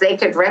because they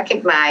could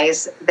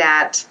recognize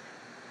that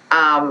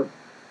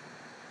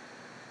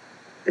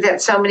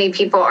that so many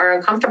people are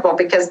uncomfortable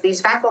because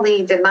these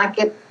faculty did not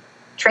get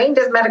trained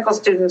as medical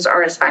students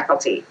or as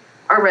faculty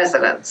or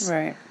residents.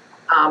 Right.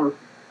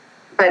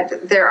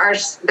 But there are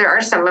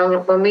some,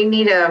 when we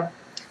need a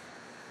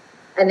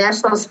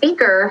national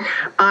speaker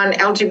on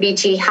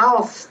LGBT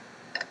health,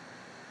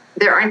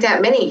 there aren't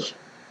that many.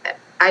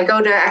 I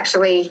go to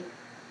actually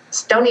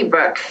Stony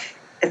Brook.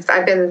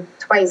 I've been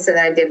twice, and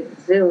I did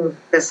Zoom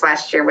this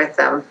last year with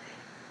them.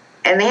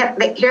 And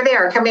here they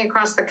are coming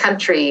across the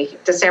country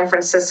to San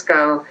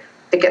Francisco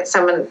to get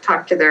someone to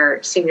talk to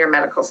their senior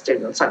medical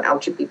students on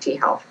LGBT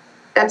health.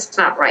 That's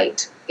not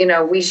right.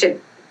 We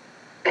should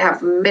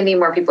have many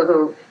more people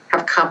who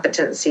have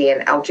competency in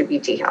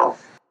LGBT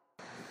health.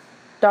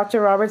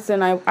 Dr.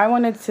 Robertson, I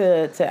wanted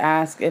to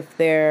ask if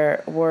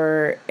there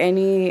were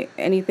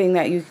anything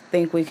that you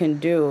think we can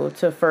do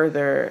to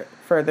further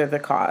the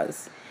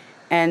cause.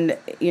 And,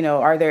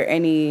 are there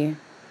any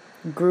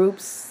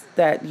groups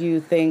that you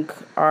think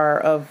are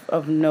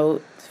of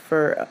note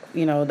for,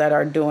 that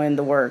are doing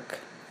the work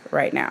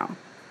right now?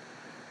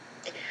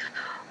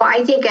 Well,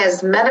 I think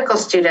as medical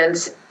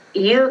students,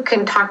 you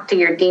can talk to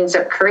your deans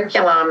of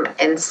curriculum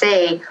and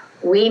say,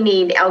 we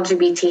need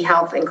LGBT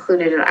health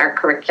included in our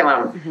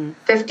curriculum.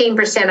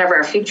 15% of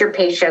our future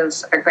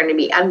patients are going to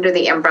be under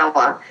the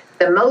umbrella.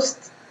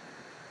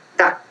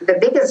 The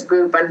biggest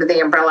group under the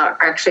umbrella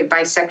are actually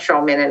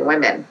bisexual men and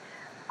women.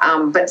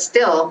 But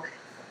still,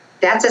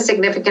 that's a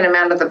significant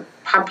amount of the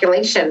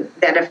population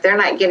that if they're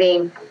not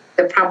getting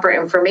the proper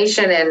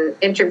information and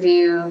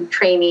interview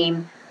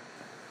training,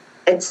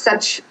 it's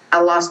such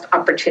a lost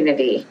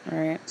opportunity.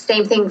 Right.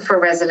 Same thing for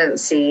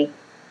residency,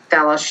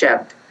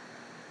 fellowship.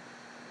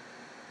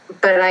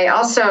 But I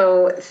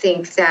also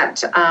think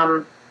that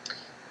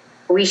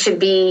we should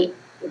be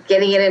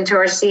getting it into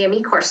our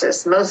CME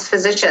courses. Most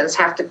physicians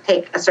have to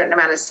take a certain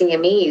amount of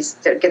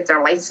CMEs to get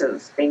their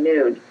license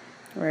renewed.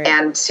 Right.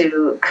 And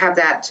to have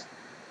that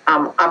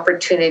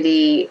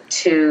opportunity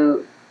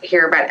to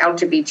here about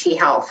LGBT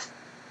health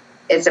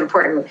is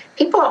important.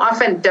 People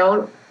often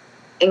don't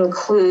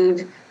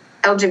include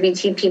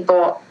LGBT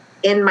people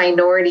in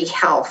minority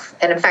health.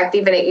 And in fact,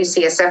 even at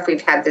UCSF,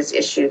 we've had this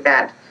issue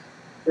that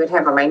we would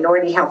have a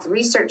minority health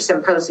research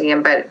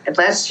symposium, but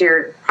unless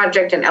your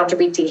project in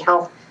LGBT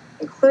health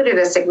included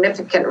a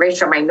significant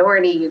racial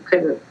minority, you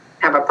couldn't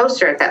have a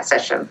poster at that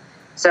session.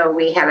 So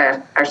we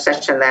had our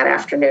session that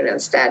afternoon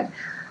instead.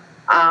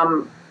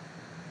 But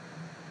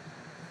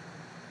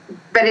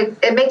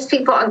it makes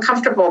people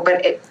uncomfortable,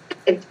 but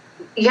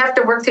you have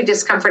to work through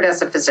discomfort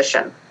as a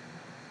physician.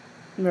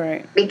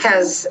 Right.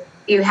 Because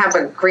you have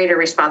a greater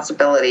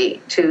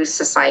responsibility to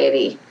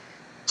society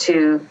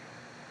to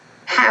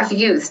have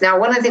youth. Now,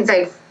 one of the things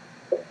I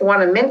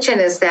want to mention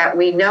is that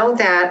we know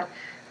that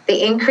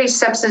the increased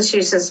substance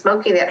use and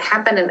smoking that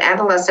happen in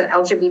adolescent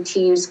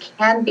LGBT youth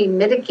can be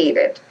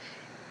mitigated.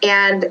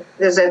 And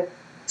there's a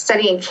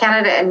study in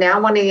Canada and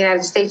now one in the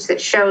United States that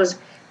shows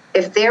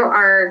if there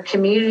are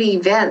community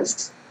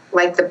events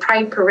like the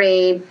Pride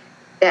Parade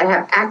that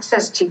have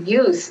access to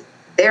youth,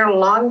 their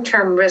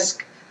long-term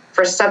risk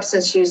for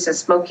substance use and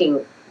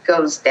smoking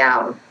goes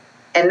down.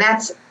 And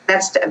that's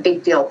a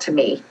big deal to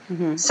me.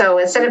 Mm-hmm. So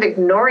instead of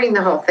ignoring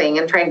the whole thing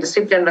and trying to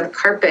sweep it under the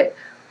carpet,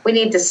 we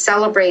need to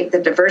celebrate the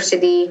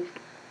diversity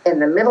in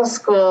the middle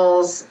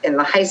schools, in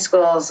the high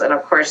schools, and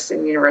of course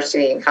in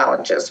university and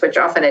colleges, which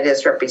often it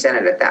is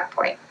represented at that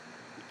point.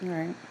 All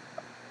right.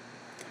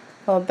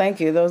 Well, thank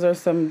you. Those are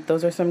some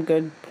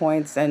good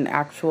points and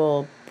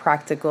actual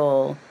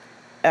practical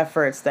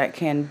efforts that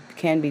can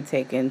be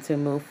taken to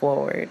move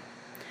forward.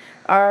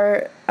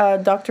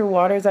 Dr.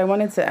 Waters, I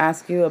wanted to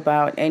ask you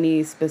about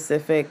any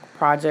specific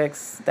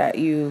projects that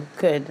you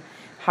could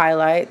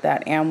highlight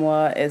that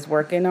AMWA is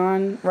working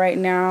on right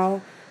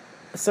now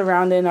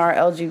surrounding our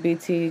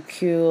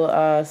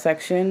LGBTQ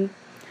section.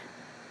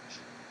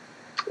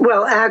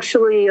 Well,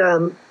 actually,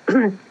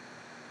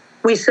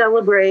 we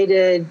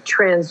celebrated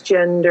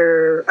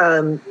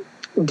Transgender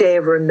Day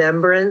of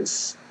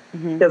Remembrance,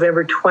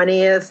 November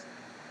 20th,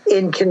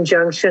 in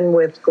conjunction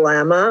with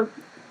GLAMA.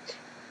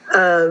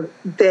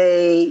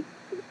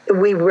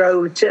 We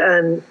wrote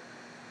a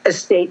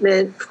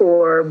statement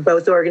for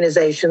both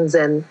organizations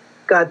and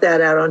got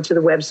that out onto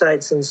the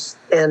websites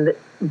and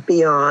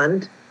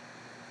beyond.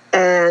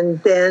 And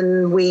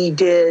then we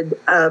did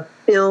a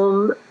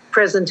film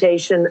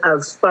presentation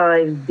of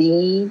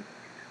 5B,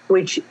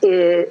 which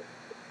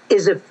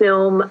is a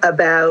film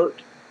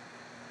about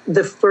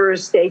the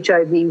first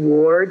HIV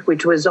ward,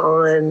 which was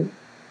in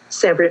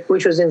San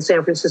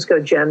Francisco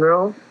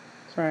General.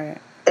 Right.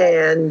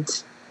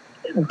 And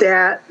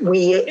that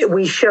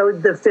we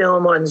showed the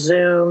film on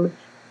Zoom,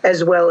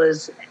 as well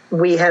as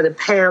we had a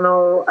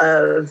panel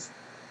of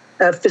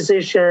a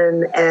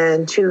physician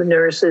and two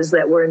nurses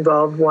that were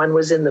involved. One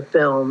was in the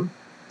film.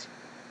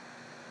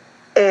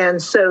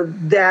 And so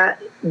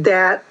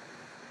those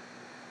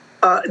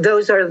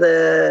are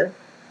the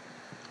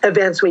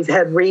events we've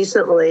had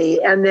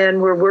recently. And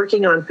then we're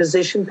working on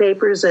position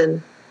papers,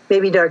 and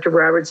maybe Dr.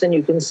 Robertson,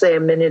 you can say a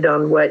minute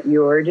on what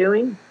you're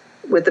doing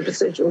with the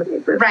position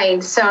paper.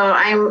 Right. So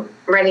I'm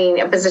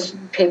writing a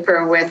position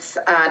paper with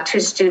two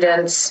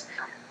students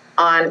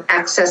on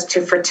access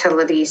to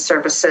fertility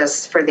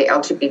services for the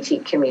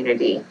LGBT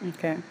community.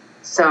 Okay.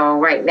 So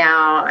right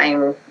now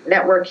I'm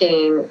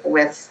networking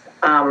with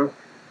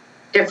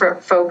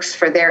different folks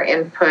for their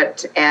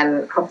input,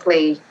 and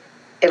hopefully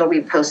it'll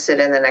be posted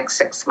in the next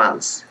 6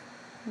 months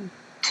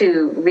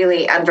to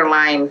really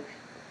underline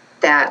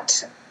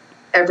that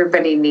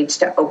everybody needs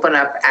to open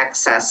up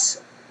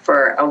access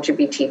for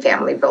LGBT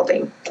family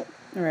building.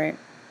 All right.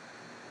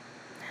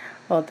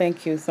 Well,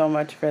 thank you so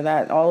much for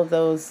that. All of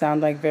those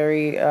sound like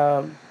very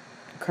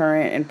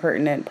current and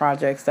pertinent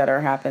projects that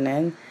are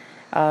happening.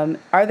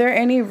 Are there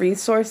any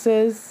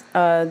resources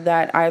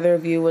that either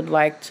of you would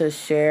like to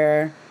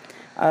share,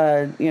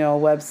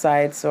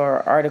 websites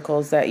or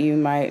articles that you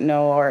might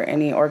know, or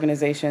any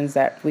organizations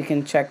that we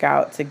can check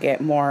out to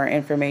get more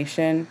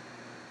information?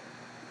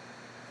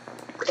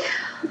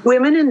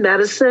 Women in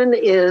Medicine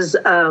is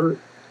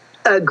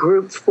a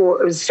group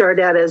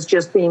started out as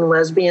just being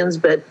lesbians,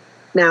 but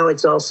now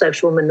it's all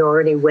sexual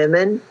minority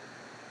women.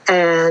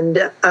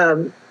 And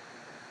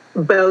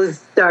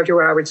both Dr.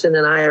 Robertson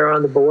and I are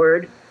on the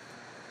board.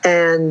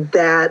 And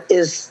that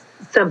is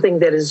something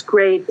that is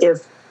great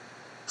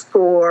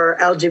for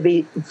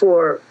LGBT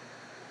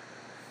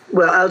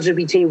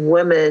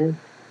women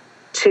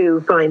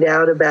to find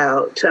out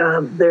about.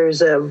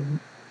 There's a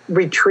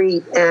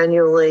retreat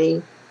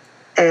annually,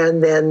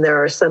 and then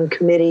there are some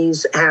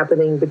committees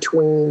happening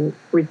between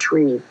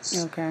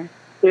retreats. Okay.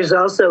 There's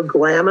also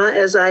GLAMA,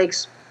 as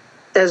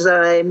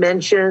I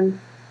mentioned,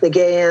 the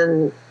Gay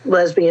and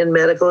Lesbian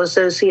Medical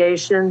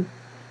Association,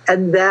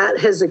 and that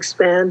has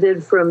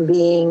expanded from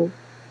being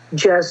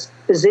just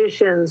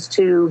physicians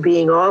to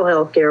being all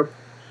healthcare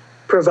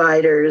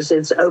providers.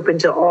 It's open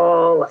to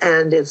all,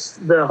 and it's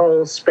the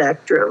whole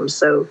spectrum.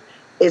 So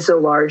it's a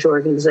large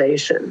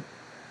organization.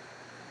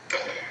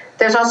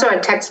 There's also a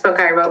textbook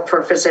I wrote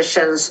for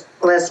physicians,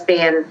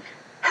 Lesbian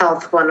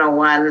Health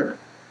 101,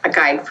 a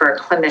guide for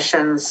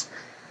clinicians.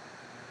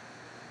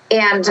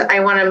 And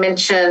I want to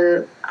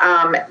mention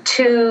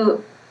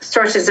two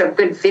sources of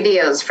good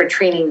videos for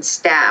training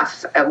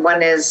staff.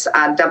 One is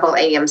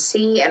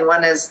AAMC and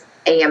one is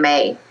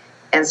AMA.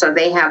 And so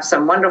they have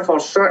some wonderful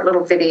short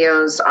little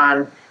videos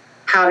on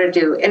how to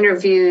do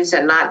interviews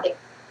and not,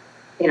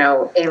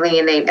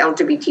 alienate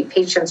LGBT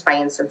patients by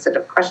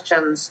insensitive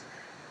questions.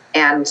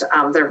 And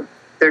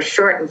they're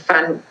short and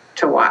fun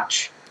to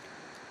watch.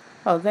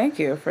 Oh, thank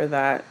you for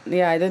that.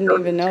 Yeah, I didn't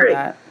even know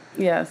that.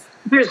 Yes.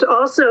 There's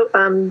also,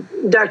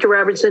 Dr.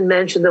 Robertson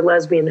mentioned the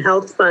Lesbian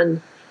Health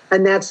Fund,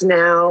 and that's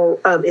now,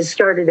 it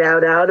started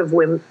out of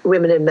Women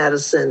in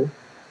Medicine,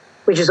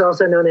 which is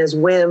also known as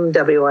WIM,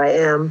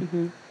 W-I-M.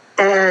 Mm-hmm.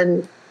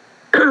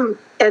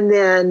 And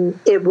then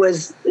it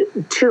was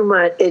too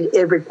much,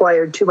 it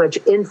required too much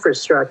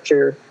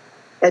infrastructure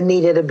and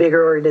needed a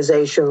bigger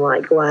organization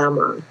like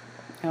LAMA.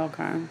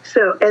 Okay.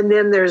 So, and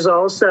then there's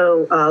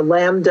also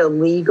Lambda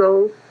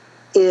Legal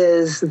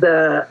is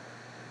the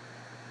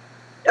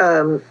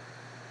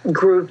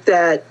group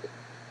that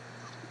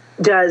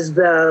does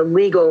the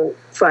legal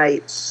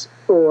fights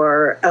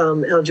for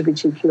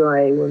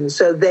LGBTQIA women.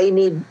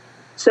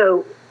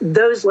 So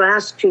those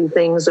last two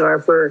things are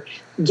for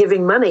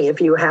giving money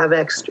if you have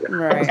extra.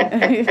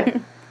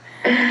 Right.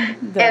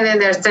 And then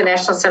there's the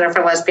National Center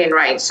for Lesbian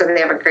Rights. So they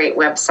have a great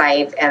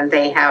website, and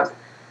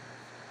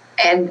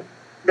and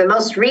the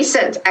most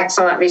recent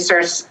excellent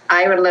resource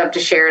I would love to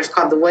share is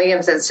called the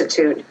Williams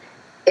Institute.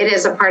 It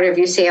is a part of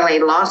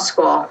UCLA Law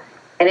School,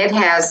 and it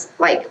has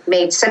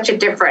made such a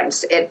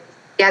difference. It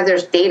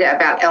gathers data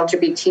about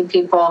LGBT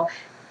people.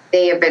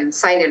 They have been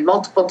cited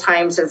multiple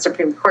times in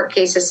Supreme Court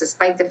cases,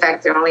 despite the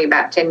fact they're only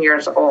about 10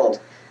 years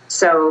old.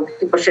 So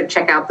people should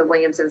check out the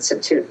Williams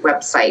Institute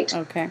website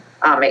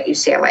at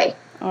UCLA.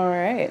 All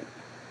right.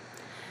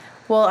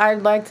 Well,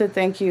 I'd like to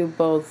thank you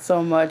both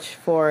so much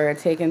for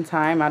taking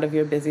time out of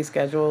your busy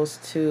schedules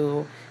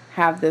to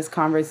have this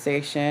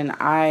conversation.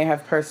 I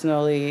have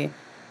personally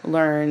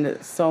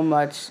learned so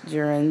much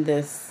during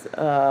this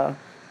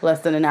less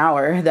than an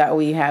hour that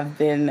we have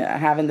been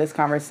having this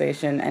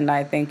conversation, and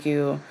I thank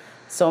you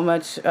so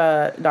much,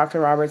 Dr.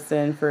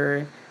 Robertson,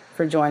 for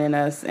joining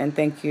us, and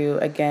thank you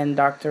again,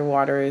 Dr.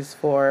 Waters,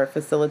 for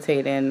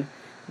facilitating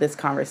this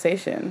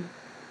conversation.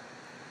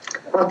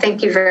 Well,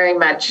 thank you very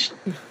much.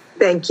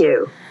 Thank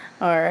you.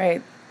 All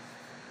right.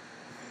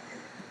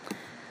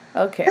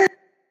 Okay.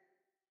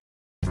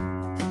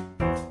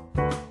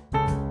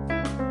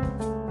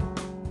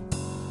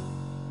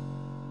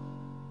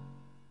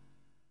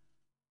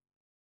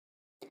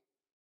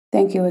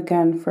 Thank you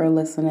again for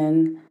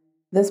listening.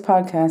 This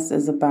podcast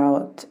is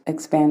about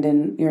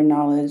expanding your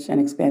knowledge and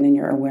expanding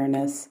your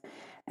awareness.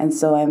 And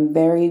so I'm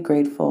very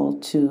grateful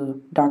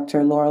to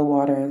Dr. Laurel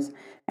Waters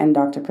and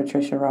Dr.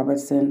 Patricia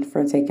Robertson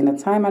for taking the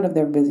time out of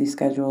their busy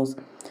schedules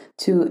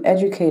to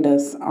educate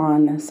us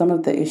on some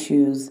of the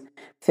issues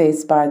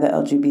faced by the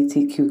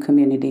LGBTQ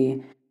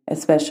community,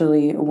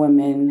 especially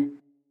women,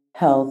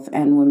 health,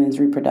 and women's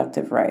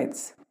reproductive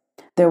rights.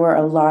 There were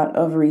a lot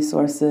of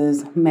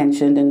resources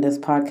mentioned in this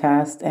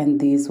podcast,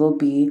 and these will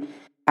be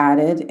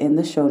added in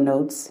the show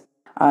notes.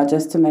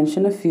 Just to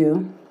mention a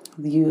few,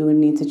 you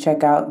need to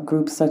check out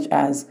groups such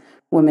as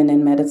Women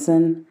in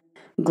Medicine,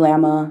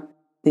 GLAMA,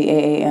 the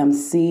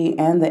AAMC,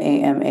 and the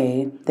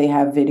AMA. They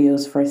have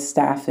videos for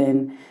staff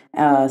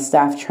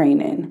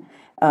training.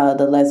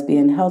 The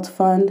Lesbian Health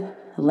Fund,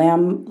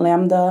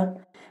 Lambda,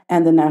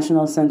 and the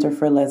National Center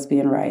for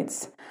Lesbian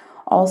Rights.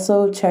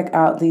 Also, check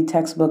out the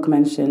textbook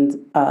mentioned,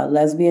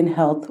 Lesbian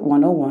Health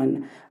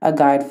 101, a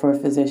guide for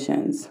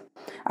physicians.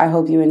 I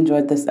hope you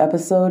enjoyed this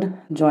episode.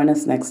 Join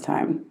us next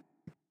time.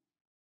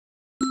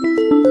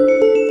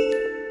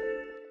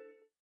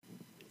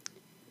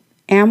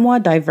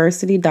 AMWA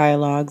Diversity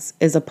Dialogues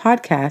is a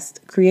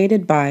podcast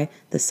created by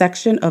the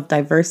Section of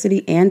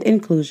Diversity and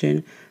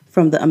Inclusion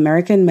from the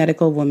American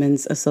Medical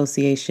Women's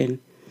Association.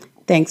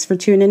 Thanks for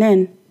tuning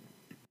in.